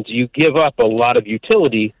 and you give up a lot of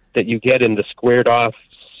utility that you get in the squared off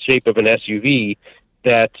shape of an SUV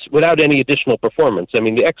that without any additional performance. I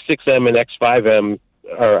mean, the X6M and X5M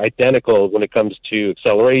are identical when it comes to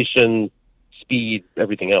acceleration, speed,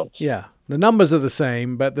 everything else. Yeah, the numbers are the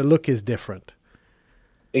same, but the look is different.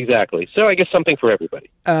 Exactly. So I guess something for everybody.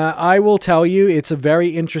 I will tell you, it's a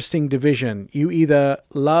very interesting division. You either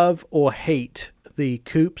love or hate the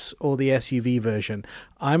coupes or the SUV version.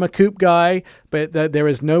 I'm a coupe guy, but there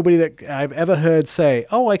is nobody that I've ever heard say,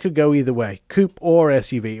 oh, I could go either way, coupe or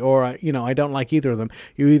SUV, or, you know, I don't like either of them.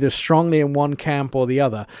 You're either strongly in one camp or the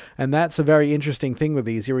other. And that's a very interesting thing with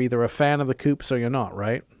these. You're either a fan of the coupes or you're not,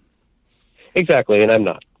 right? Exactly, and I'm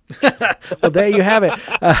not. Well, there you have it.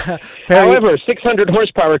 Perry, however, 600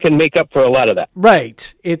 horsepower can make up for a lot of that.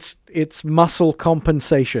 Right. It's muscle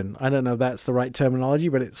compensation. I don't know if that's the right terminology,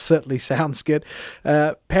 but it certainly sounds good.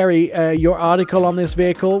 Perry, your article on this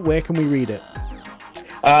vehicle, where can we read it?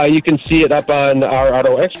 You can see it up on Our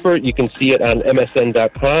Auto Expert. You can see it on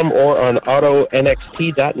MSN.com or on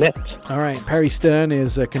AutoNXT.net. All right, Perry Stern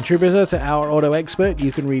is a contributor to Our Auto Expert.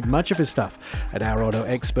 You can read much of his stuff at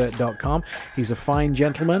OurAutoExpert.com. He's a fine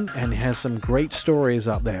gentleman and has some great stories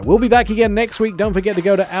up there. We'll be back again next week. Don't forget to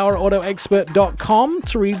go to OurAutoExpert.com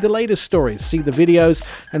to read the latest stories, see the videos,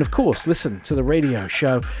 and of course, listen to the radio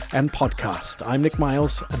show and podcast. I'm Nick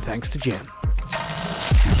Miles, and thanks to Jen.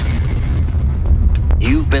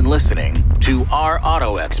 You've been listening to Our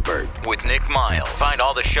Auto Expert with Nick Miles. Find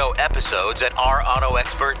all the show episodes at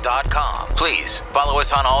OurAutoExpert.com. Please follow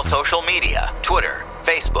us on all social media, Twitter,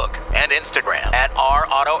 Facebook, and Instagram at Our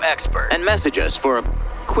Auto Expert, and message us for a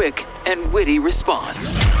quick and witty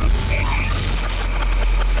response.